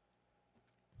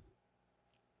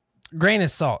grain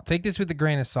of salt. Take this with a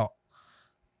grain of salt.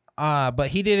 But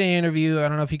he did an interview. I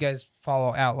don't know if you guys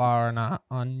follow Outlaw or not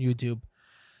on YouTube.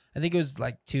 I think it was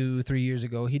like 2-3 years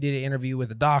ago. He did an interview with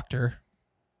a doctor,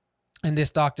 and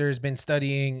this doctor has been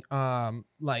studying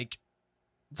like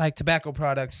tobacco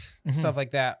products, stuff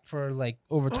like that for like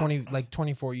over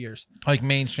 24 years. Like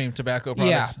mainstream tobacco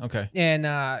products? Yeah. Okay.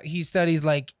 And he studies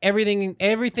like everything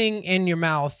in your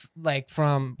mouth, like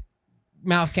from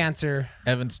mouth cancer.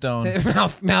 Evan Stone.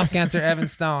 mouth cancer, Evan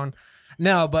Stone.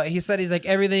 No, but he studies like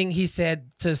everything, he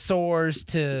said, to sores,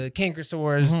 to canker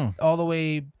sores, all the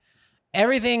way,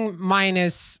 everything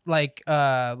minus like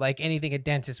anything a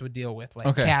dentist would deal with,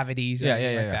 like cavities or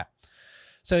anything like that.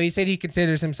 So he said he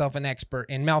considers himself an expert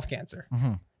in mouth cancer.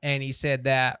 And he said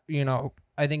that,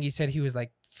 I think he said he was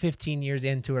like 15 years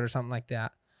into it or something like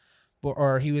that.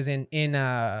 Or he was in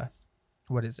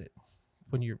what is it?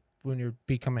 When you're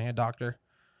becoming a doctor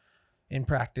in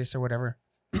practice or whatever.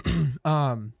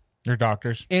 They're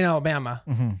doctors. In Alabama,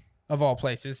 of all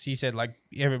places. He said like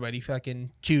everybody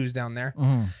fucking chews down there.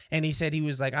 And he said he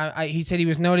was like, he said he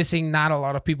was noticing not a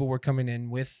lot of people were coming in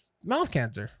with mouth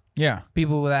cancer. Yeah.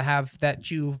 People that have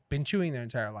been chewing their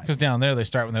entire life. Because down there they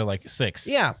start when they're like 6.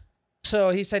 Yeah. So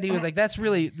he said he was like, that's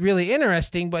really, really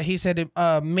interesting. But he said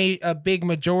a big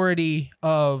majority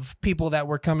of people that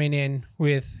were coming in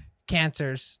with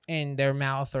cancers in their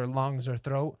mouth or lungs or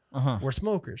throat were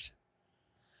smokers.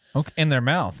 Okay. In their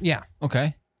mouth? Yeah.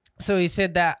 Okay. So he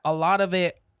said that a lot of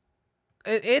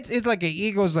it's like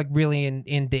he goes like really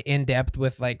in depth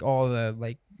with like all the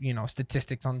like,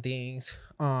 statistics on things.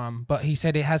 But he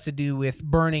said it has to do with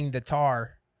burning the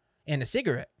tar in a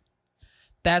cigarette.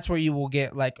 That's where you will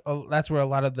get like, that's where a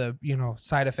lot of the,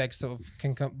 side effects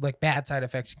can come, like bad side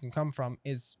effects can come from,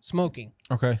 is smoking.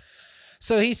 Okay.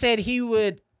 So he said he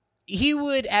would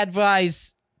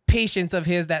advise patients of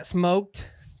his that smoked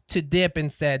to dip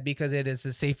instead because it is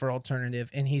a safer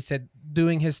alternative. And he said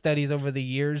doing his studies over the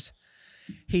years,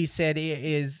 he said it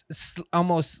is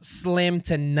almost slim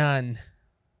to none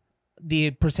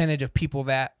the percentage of people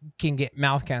that can get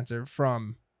mouth cancer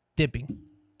from dipping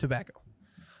tobacco.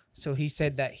 So he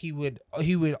said that he would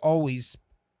always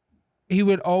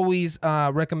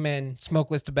recommend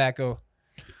smokeless tobacco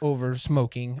over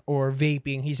smoking or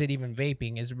vaping. He said even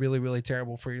vaping is really, really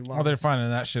terrible for your lungs. Oh, they're finding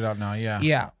that shit out now. Yeah.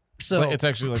 Yeah. So it's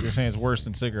actually, like you're saying, it's worse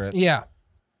than cigarettes. Yeah.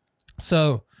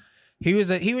 So he was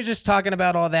just talking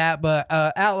about all that, but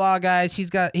Outlaw, guys,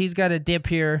 he's got a dip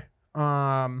here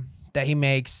that he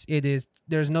makes.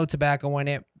 There's no tobacco in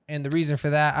it, and the reason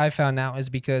for that I found out is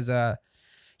because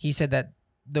he said that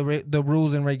the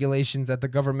rules and regulations that the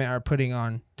government are putting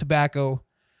on tobacco,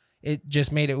 it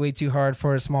just made it way too hard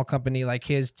for a small company like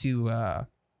his to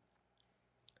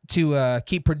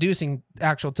keep producing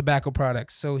actual tobacco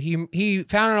products. So he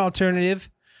found an alternative.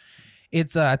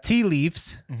 It's tea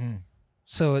leaves.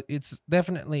 So it's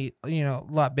definitely, a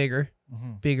lot bigger.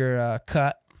 bigger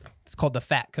cut. It's called the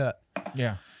fat cut.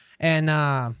 Yeah. And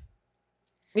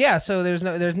yeah, so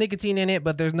there's nicotine in it,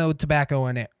 but there's no tobacco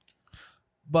in it.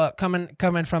 But coming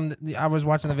from I was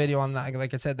watching the video on that,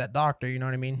 like I said, that doctor, you know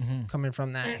what I mean? Coming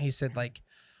from that, he said like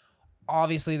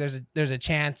obviously there's a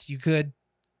chance you could,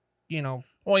 you know,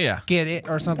 well, yeah, get it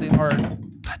or something, or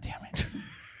God damn it,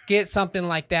 get something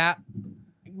like that,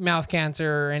 mouth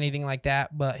cancer or anything like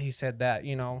that. But he said that,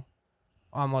 you know,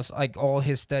 almost like all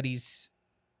his studies,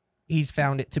 he's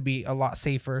found it to be a lot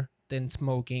safer than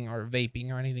smoking or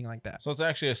vaping or anything like that. So it's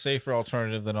actually a safer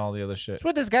alternative than all the other shit. That's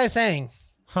what this guy's saying.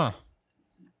 Huh.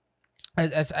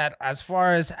 As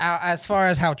far as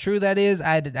how true that is,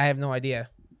 I have no idea.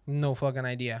 No fucking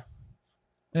idea.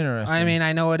 Interesting. I mean,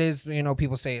 I know it is, you know,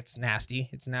 people say it's nasty.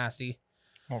 It's nasty.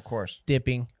 Well, of course.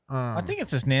 Dipping. I think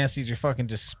it's as nasty as you're fucking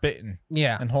just spitting.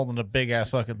 Yeah. And holding a big ass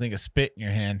fucking thing of spit in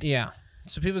your hand. Yeah.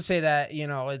 So people say that, you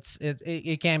know,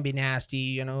 it can be nasty.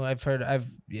 You know, I've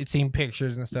seen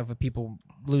pictures and stuff of people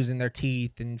losing their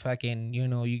teeth and fucking, you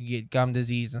know, you can get gum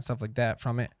disease and stuff like that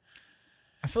from it.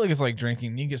 I feel like it's like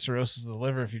drinking. You can get cirrhosis of the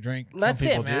liver if you drink. That's some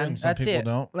people it, man. do and some That's people it.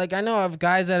 don't. Like, I know of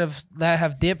guys that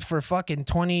have dipped for fucking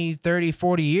 20, 30,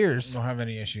 40 years. Don't have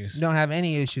any issues. Don't have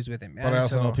any issues with it, man. But I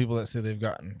also know people that say they've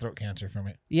gotten throat cancer from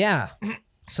it. Yeah.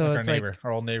 So like it's our neighbor,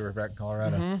 our old neighbor back in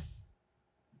Colorado.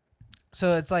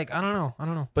 So it's like, I don't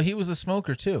know. But he was a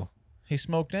smoker too. He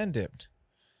smoked and dipped.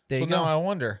 There you so go. now I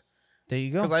wonder. There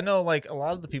you go. Because I know like a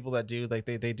lot of the people that do, like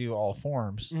they do all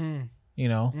forms. You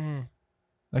know?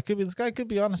 That could be, this guy could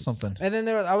be onto something. And then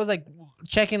I was like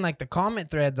checking like the comment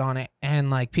threads on it, and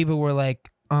like people were like,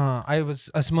 I was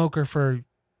a smoker for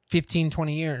 15,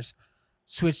 20 years,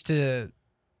 switched to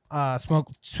dip,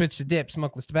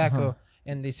 smokeless tobacco,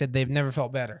 and they said they've never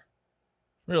felt better.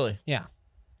 Really? Yeah.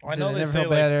 I know they say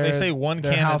better. They say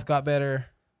their health got better.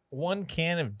 One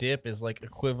can of dip is like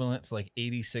equivalent to like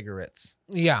 80 cigarettes.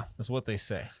 Yeah. That's what they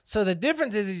say. So the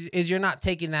difference is you're not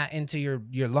taking that into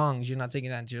your lungs. You're not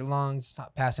taking that into your lungs. It's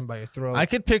not passing by your throat. I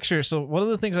could picture. So one of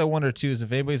the things I wonder too is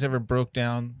if anybody's ever broke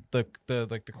down the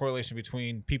correlation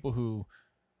between people who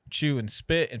chew and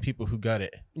spit and people who gut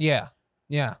it. Yeah.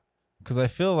 Yeah. Because I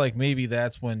feel like maybe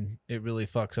that's when it really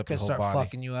fucks up Could your whole start body.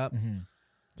 fucking you up.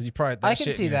 Because you probably I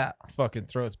can see that. Fucking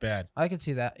throat's bad. I can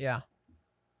see that. Yeah.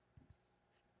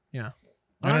 Yeah.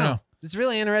 I don't know. It's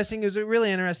really interesting. It was a really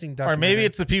interesting documentary. Or maybe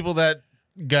it's the people that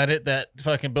gut it that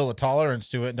fucking build a tolerance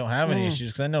to it and don't have any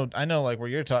issues. Because I know like where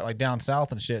you're talking, like down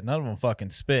south and shit, none of them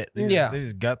fucking spit. They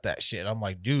just gut that shit. I'm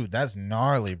like, dude, that's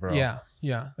gnarly, bro. Yeah.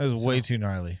 Yeah. That was way too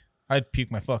gnarly. I'd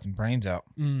puke my fucking brains out.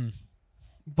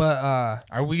 But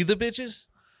are we the bitches?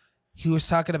 He was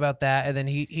talking about that, and then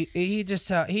he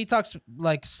just he talks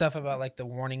like stuff about like the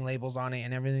warning labels on it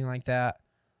and everything like that.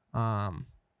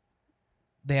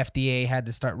 The FDA had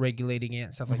to start regulating it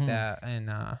and stuff like that, and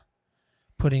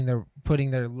putting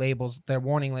their labels, their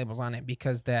warning labels on it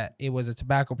because that it was a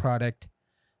tobacco product,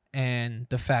 and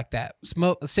the fact that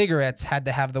cigarettes had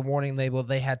to have the warning label,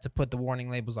 they had to put the warning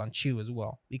labels on chew as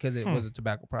well because it was a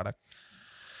tobacco product.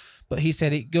 But he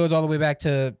said it goes all the way back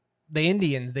to the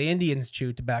Indians. The Indians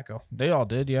chew tobacco. They all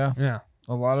did, yeah. Yeah.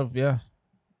 A lot of, yeah.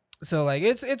 So like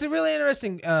it's a really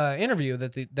interesting interview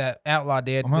that Outlaw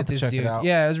did with this dude.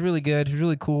 Yeah, it was really good. It was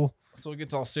really cool. So it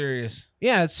gets all serious.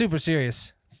 Yeah, it's super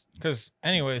serious. Because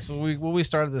anyway, so what we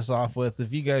started this off with,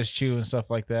 if you guys chew and stuff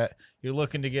like that, you're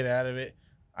looking to get out of it,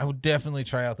 I would definitely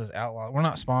try out this Outlaw. We're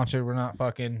not sponsored. We're not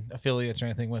fucking affiliates or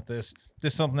anything with this.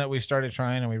 Just something that we started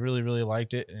trying and we really, really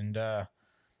liked it. And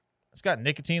it's got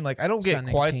nicotine. Like I don't get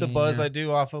quite the buzz I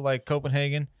do off of like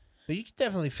Copenhagen. But you can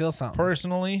definitely feel something.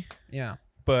 Personally. Yeah.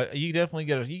 But you definitely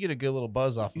get a good little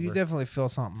buzz off of it. You definitely feel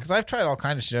something. Because I've tried all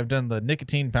kinds of shit. I've done the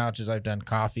nicotine pouches. I've done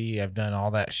coffee. I've done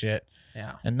all that shit.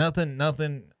 Yeah. And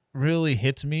nothing really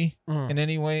hits me in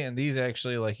any way. And these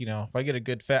actually, like, you know, if I get a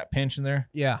good fat pinch in there,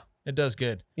 yeah, it does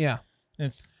good. Yeah. And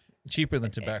it's cheaper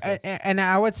than tobacco. And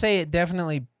I would say it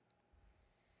definitely.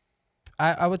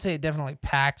 I would say it definitely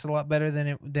packs a lot better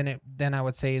than I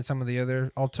would say some of the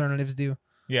other alternatives do.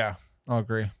 Yeah, I'll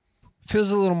agree.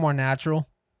 Feels a little more natural.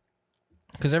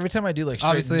 Because every time I do like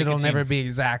obviously it'll never be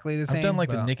exactly the same. I've done like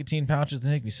the nicotine pouches. They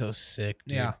make me so sick,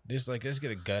 dude. Yeah, just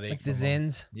get a gut ache. Like the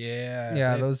Zins. Yeah,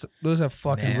 yeah. Those have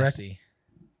fucking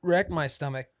wrecked my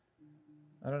stomach.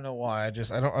 I don't know why. I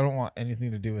don't want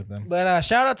anything to do with them. But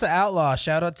shout out to Outlaw.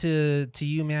 Shout out to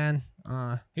you, man.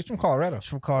 He's from Colorado. He's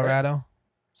from Colorado, right.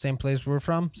 Same place we're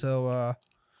from. So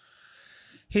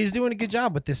he's doing a good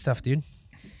job with this stuff, dude.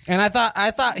 And I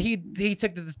thought he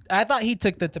took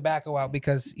the tobacco out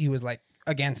because he was like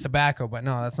against tobacco, but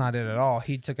no, that's not it at all.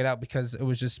 He took it out because it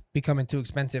was just becoming too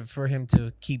expensive for him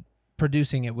to keep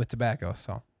producing it with tobacco.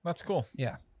 So that's cool.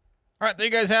 Yeah. All right, there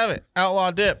you guys have it. Outlaw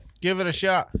Dip. Give it a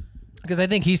shot. Because I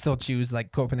think he still chews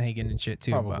like Copenhagen and shit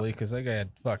too. Probably because that guy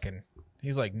had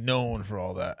he's like known for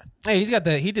all that. Hey,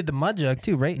 he did the mud jug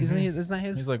too, right? Isn't that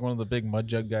his? He's like one of the big mud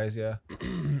jug guys, yeah.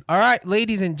 All right,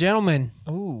 ladies and gentlemen.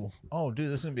 Ooh. Oh,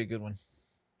 dude, this is gonna be a good one.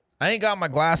 I ain't got my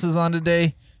glasses on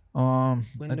today.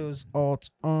 Windows Alt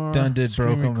on. Done did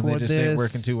broke them and they just ain't this.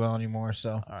 working too well anymore.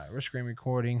 So All right, we're screen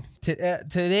recording.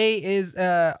 Today is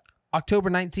October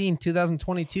 19,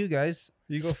 2022, guys.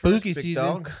 you go Spooky first, big season.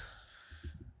 dog.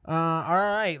 All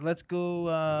right, let's go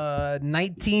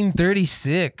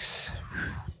 1936.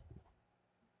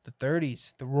 The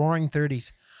 30s, the roaring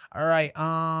 30s. All right,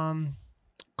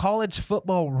 college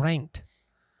football ranked.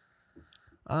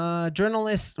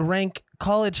 Journalists rank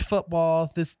college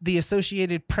football. The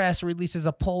Associated Press releases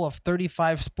a poll of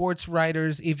 35 sports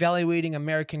writers evaluating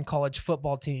American college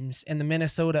football teams. In the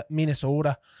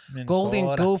Minnesota.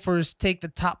 Golden Gophers take the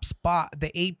top spot. The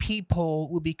AP poll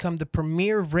will become the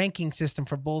premier ranking system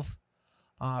for both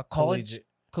collegiate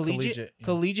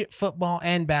football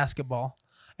and basketball,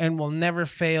 and will never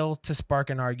fail to spark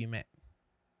an argument.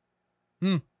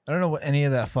 I don't know what any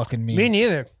of that fucking means. Me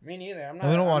neither. I'm not.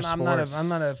 We don't watch sports. I'm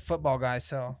not a football guy,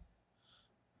 so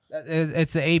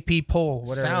it's the AP poll.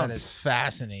 Whatever that Sounds is.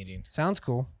 fascinating. Sounds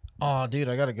cool. Oh, dude,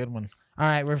 I got a good one. All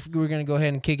right, we're gonna go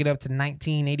ahead and kick it up to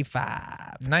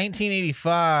 1985.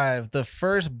 1985, the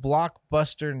first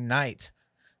blockbuster night.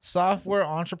 Software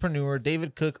entrepreneur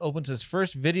David Cook opens his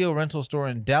first video rental store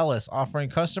in Dallas, offering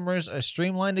customers a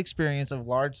streamlined experience of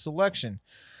large selection.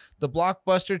 The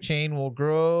Blockbuster chain will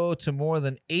grow to more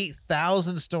than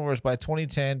 8,000 stores by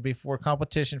 2010 before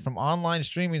competition from online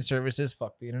streaming services,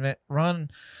 fuck the internet, ruin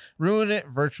it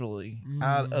virtually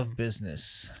out of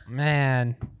business.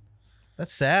 Man,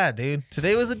 that's sad, dude.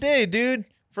 Today was the day, dude.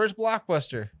 First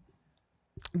Blockbuster.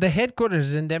 the headquarters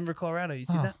is in Denver, Colorado. You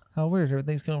see that? How weird.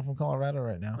 Everything's coming from Colorado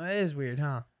right now. That is weird,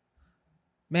 huh?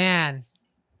 Man,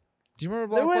 do you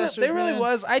remember Blockbuster? There really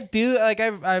was. I do. Like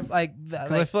I've like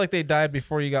because I feel like they died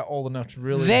before you got old enough to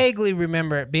really vaguely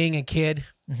remember it being a kid.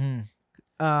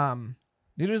 Mm-hmm.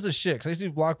 Dude, it was the shit. Because I used to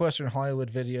do Blockbuster and Hollywood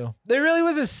Video. There really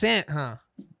was a scent, huh?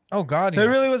 Oh God, there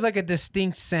really was like a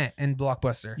distinct scent in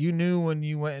Blockbuster. You knew when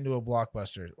you went into a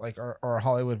Blockbuster, like or a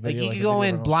Hollywood Video. Like you could go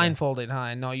in blindfolded, huh,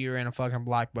 and know you were in a fucking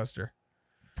Blockbuster.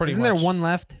 Pretty Isn't much. there one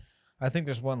left? I think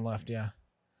there's one left. Yeah.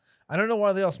 I don't know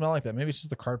why they all smell like that. Maybe it's just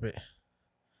the carpet.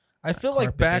 I feel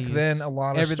like back then a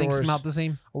lot of everything stores smelled the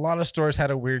same. A lot of stores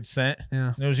had a weird scent.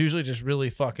 Yeah. And it was usually just really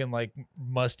fucking like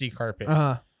musty carpet.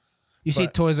 You see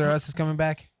Toys R Us is coming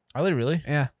back? Are they really?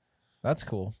 Yeah. That's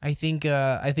cool. I think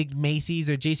Macy's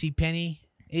or JCPenney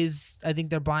I think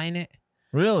they're buying it.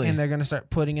 Really? And they're going to start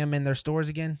putting them in their stores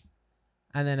again.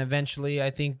 And then eventually I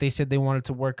think they said they wanted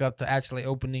to work up to actually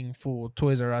opening full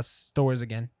Toys R Us stores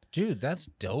again. Dude, that's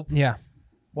dope. Yeah.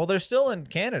 Well, they're still in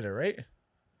Canada, right?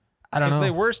 I don't know. Because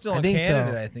they were still in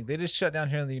Canada, so. I think. They just shut down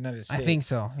here in the United States. I think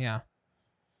so, yeah.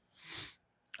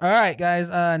 All right, guys.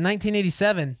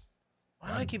 1987. Why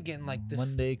do I keep getting like this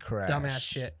Monday crash? Dumbass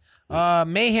shit.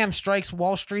 Mayhem strikes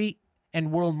Wall Street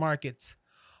and world markets.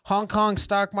 Hong Kong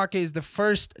stock market is the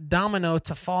first domino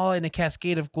to fall in a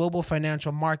cascade of global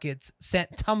financial markets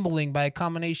sent tumbling by a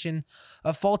combination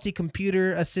of faulty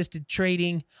computer-assisted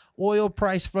trading, oil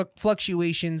price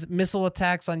fluctuations, missile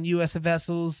attacks on U.S.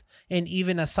 vessels, and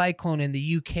even a cyclone in the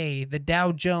U.K. The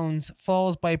Dow Jones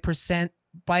falls by a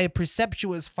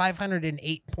precipitous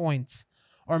 508 points,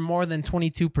 or more than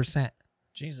 22%.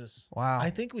 Jesus. Wow.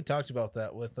 I think we talked about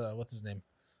that with, what's his name?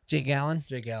 Jake Allen.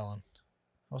 Jake Allen.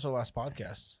 That was our last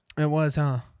podcast. It was,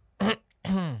 huh?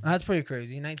 That's pretty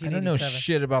crazy. 1987. I don't know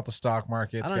shit about the stock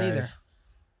markets, I don't guys.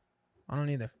 I don't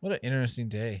either. What an interesting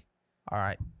day. All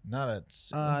right. Not a...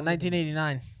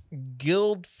 1989.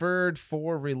 Guildford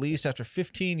 4 released after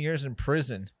 15 years in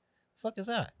prison. The fuck is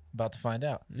that? About to find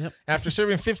out. Yep. After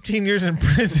serving 15 years in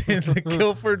prison, the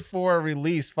Guildford 4 are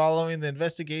released following the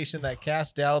investigation that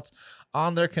cast doubts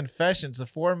on their confessions. The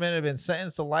 4 men have been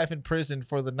sentenced to life in prison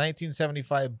for the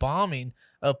 1975 bombing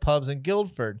of pubs in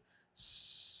Guildford,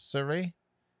 Surrey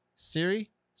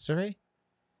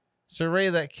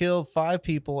that killed 5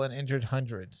 people and injured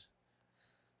hundreds.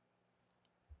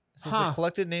 This is the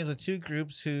collected names of 2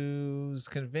 groups whose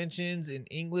conventions in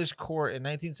English court in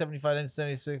 1975 and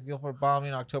 1976 Guildford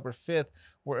bombing October 5th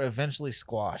were eventually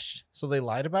squashed. So they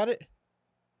lied about it?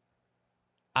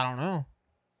 I don't know.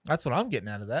 That's what I'm getting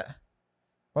out of that.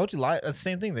 Why would you lie? That's the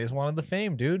same thing. They just wanted the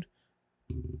fame, dude.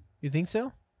 You think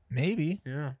so? Maybe.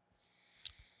 Yeah.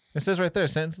 It says right there,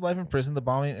 sentenced to life in prison, the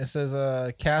bombing. It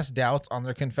says cast doubts on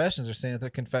their confessions. They're saying that their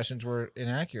confessions were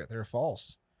inaccurate. They're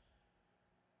false.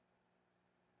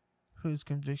 Whose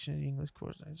conviction in English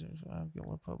course? I get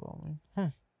what pub all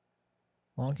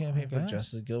Long campaign for guess.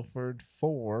 Justice Guilford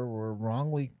 4 were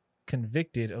wrongly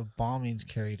convicted of bombings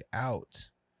carried out.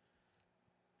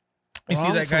 You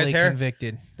see that guy's hair?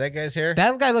 Convicted. That guy's hair?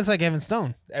 That guy looks like Evan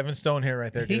Stone. Evan Stone hair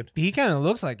right there, dude. He kind of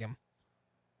looks like him.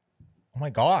 Oh my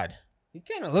God. He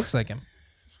kind of looks like him.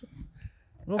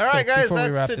 All right, guys,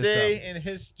 that's today in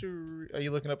history. Are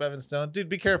you looking up Evan Stone? Dude,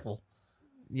 be careful.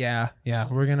 Yeah.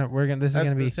 We're gonna. This is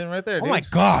gonna be. That's him right there, dude. Oh my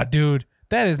God, dude,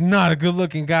 that is not a good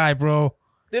looking guy, bro.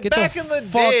 Dude, Get back the in the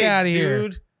fuck day, outta here.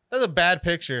 dude. That's a bad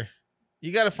picture.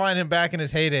 You got to find him back in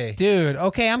his heyday. Dude,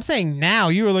 okay, I'm saying now.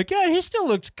 You were like, yeah, he still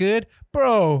looks good,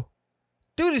 bro.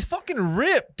 Dude, he's fucking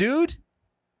ripped, dude.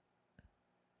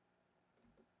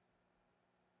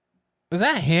 Was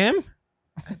that him?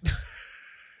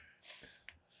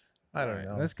 I don't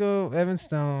know. Let's go, Evan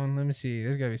Stone. Let me see.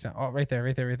 There's gotta be some. Oh, right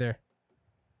there.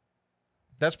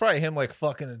 That's probably him, like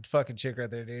fucking a fucking chick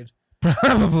right there, dude.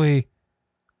 Probably.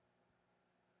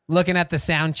 Looking at the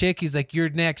sound chick, he's like, "You're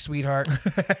next, sweetheart."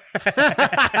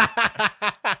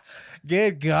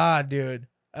 Good God, dude.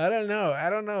 I don't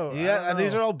know. Yeah,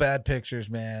 these are all bad pictures,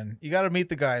 man. You got to meet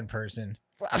the guy in person.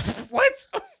 What?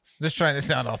 Just trying to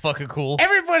sound all fucking cool.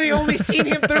 Everybody only seen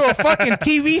him through a fucking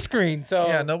TV screen. So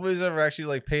yeah, nobody's ever actually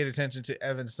like paid attention to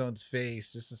Evan Stone's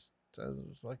face. Just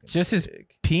his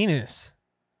penis.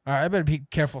 All right, I better be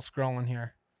careful scrolling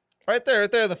here. Right there,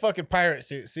 the fucking pirate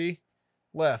suit. See,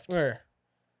 left. Where?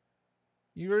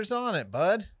 You were just on it,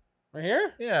 bud. Right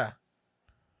here? Yeah.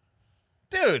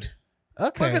 Dude.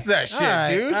 Okay. Look at that shit,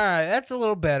 dude. All right, that's a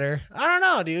little better. I don't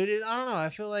know, dude. I don't know. I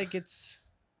feel like it's.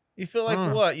 You feel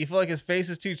like what? You feel like his face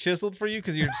is too chiseled for you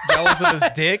because you're jealous of his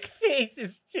dick? Face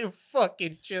is too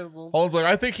fucking chiseled. Holmes like,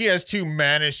 I think he has too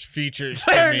mannish features.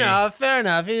 Fair enough.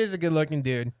 He is a good looking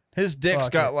dude. His dick's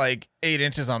got like 8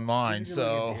 inches on mine,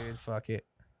 so. Dude, fuck it.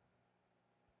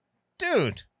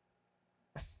 Dude.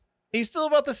 He's still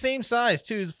about the same size,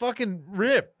 too. He's fucking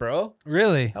ripped, bro.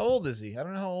 Really? How old is he? I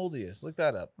don't know how old he is. Look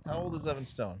that up. How old is Evan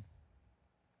Stone?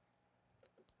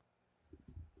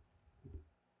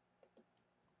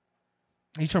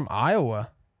 He's from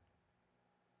Iowa.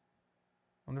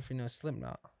 Wonder if he knows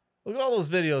Slipknot. Look at all those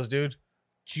videos, dude.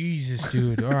 Jesus,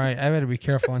 dude. All right, I better be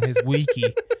careful on his wiki.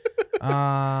 He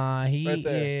right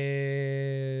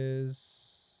is.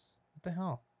 What the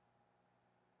hell?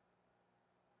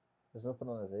 There's nothing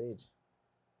on his age.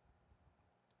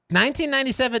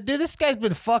 1997. Dude, this guy's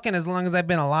been fucking as long as I've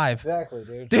been alive. Exactly,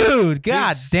 dude. Dude,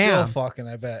 god damn. Still fucking,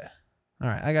 I bet. All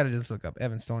right, I gotta just look up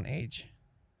Evan Stone age,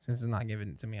 since it's not giving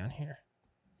it to me on here.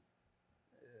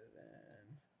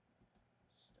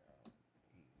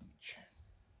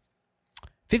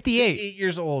 58. 58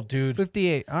 years old, dude.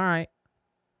 58. All right.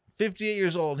 58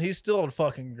 years old. He's still in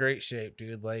fucking great shape,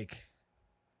 dude. Like,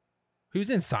 who's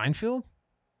in Seinfeld?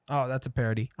 Oh, that's a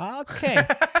parody. Okay.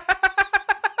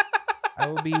 I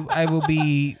will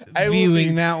be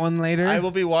viewing that one later. I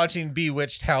will be watching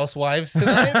Bewitched Housewives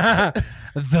tonight.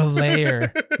 The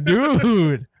Lair.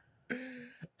 Dude.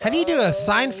 How do you do a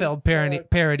Seinfeld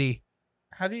parody?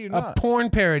 How do you not? A porn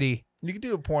parody. You can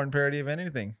do a porn parody of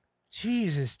anything.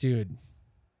 Jesus, dude.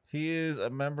 He is a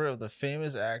member of the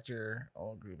famous actor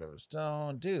all group Evan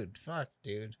Stone. Dude, fuck,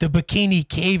 dude. The Bikini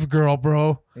Cave Girl,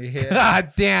 bro. Yeah.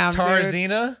 God damn,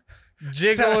 Tarzina.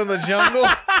 Jiggle in the Jungle.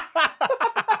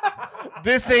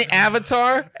 This ain't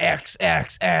Avatar.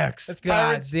 XXX. That's God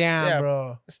Pirates? damn, Yeah.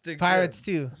 bro. Pirates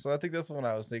too. So I think that's the one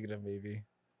I was thinking of, maybe.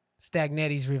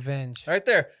 Stagnetti's Revenge. Right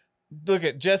there. Look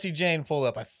at Jesse Jane pull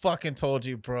up. I fucking told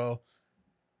you, bro.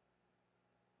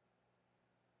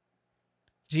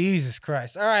 Jesus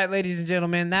Christ. All right, ladies and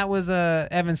gentlemen, that was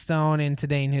Evan Stone in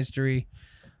Today in History.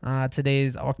 Today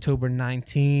is October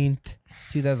 19th,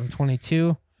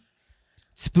 2022.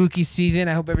 Spooky season.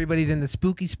 I hope everybody's in the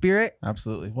spooky spirit.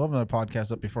 Absolutely. We'll have another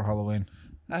podcast up before Halloween.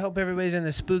 I hope everybody's in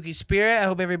the spooky spirit. I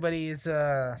hope everybody is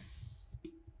gonna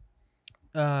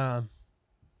have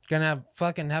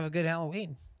a good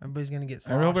Halloween. Everybody's gonna get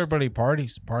sloshed. I hope everybody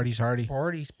parties. Parties hardy.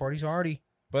 Parties hardy.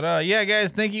 But yeah,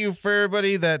 guys, thank you for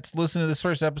everybody that's listening to this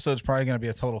first episode. It's probably going to be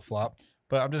a total flop.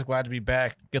 But I'm just glad to be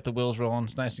back, get the wheels rolling.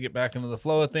 It's nice to get back into the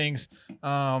flow of things.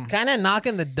 Kind of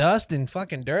knocking the dust and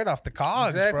fucking dirt off the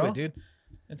cogs, exactly, bro. Dude.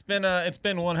 It's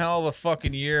been one hell of a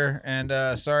fucking year, and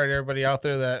sorry to everybody out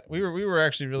there that we were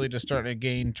actually really just starting to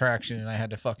gain traction, and I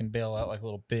had to fucking bail out like a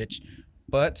little bitch.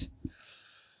 But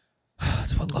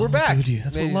that's what love we're back. will do to you.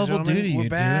 That's what love will do to you. We're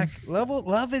back. Dude.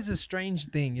 Love is a strange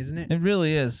thing, isn't it? It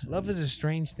really is. Love is a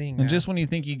strange thing. And man. just when you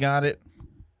think you got it,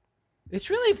 it's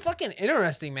really fucking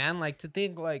interesting, man. Like to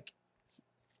think like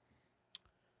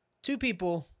two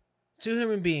people, two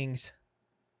human beings,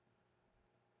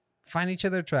 find each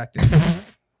other attractive.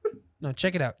 No,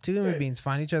 check it out. Two human beings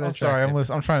find each other I'm attractive.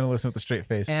 sorry. I'm trying to listen with a straight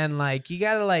face. And like you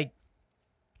gotta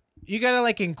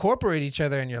incorporate each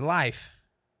other in your life.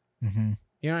 Mm-hmm.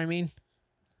 You know what I mean?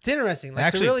 It's interesting. Like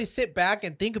Actually, to really sit back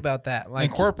and think about that.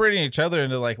 Like incorporating each other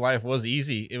into like life was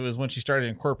easy. It was when she started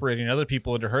incorporating other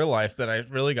people into her life that I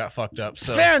really got fucked up.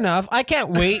 So fair enough. I can't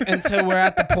wait until we're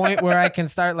at the point where I can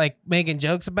start like making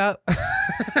jokes about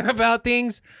about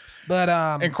things.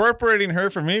 But incorporating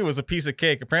her for me was a piece of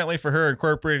cake. Apparently for her,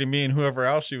 incorporating me and whoever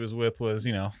else she was with was,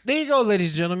 you know. There you go,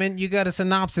 ladies and gentlemen. You got a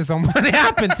synopsis on what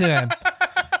happened to him.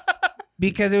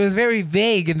 Because it was very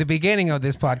vague in the beginning of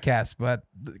this podcast, but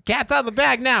the cat's out of the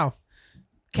bag now.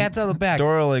 Cat's out of the bag.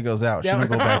 Door only goes out. She's going to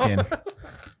go back in.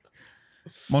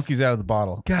 Monkey's out of the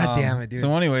bottle. God damn it, dude.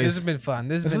 So anyways. This has been fun.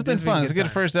 This has been fun. It's a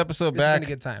good first episode back. It's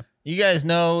been a good time. You guys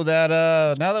know that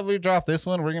now that we've dropped this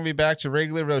one, we're going to be back to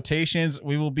regular rotations. Are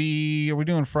we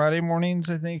doing Friday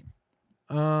mornings, I think?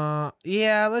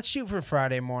 Yeah, let's shoot for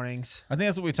Friday mornings. I think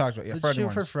that's what we talked about. Yeah, let's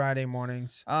shoot for Friday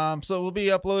mornings. So we'll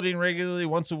be uploading regularly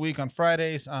once a week on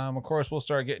Fridays. Of course, we'll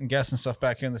start getting guests and stuff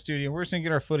back here in the studio. We're just gonna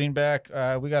get our footing back.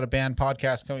 We got a band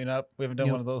podcast coming up. We haven't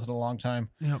done one of those in a long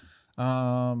time. Yep.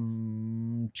 I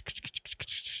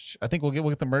think we'll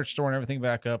get the merch store and everything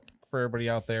back up for everybody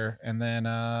out there. And then,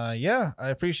 yeah, I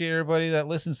appreciate everybody that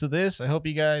listens to this. I hope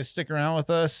you guys stick around with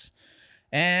us.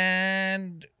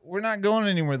 And we're not going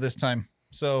anywhere this time.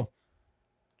 So,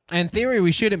 in theory,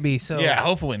 we shouldn't be. So yeah,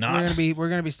 hopefully not. We're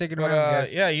gonna be sticking around.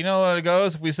 Guys. Yeah, you know what it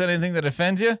goes. If we said anything that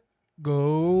offends you,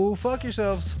 go fuck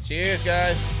yourselves. Cheers,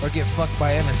 guys. Or get fucked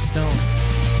by Emma Stone.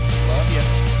 Love you.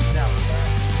 Peace out.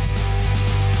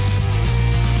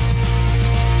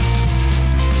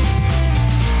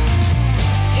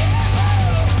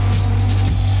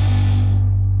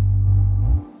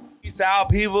 Peace out,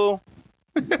 people.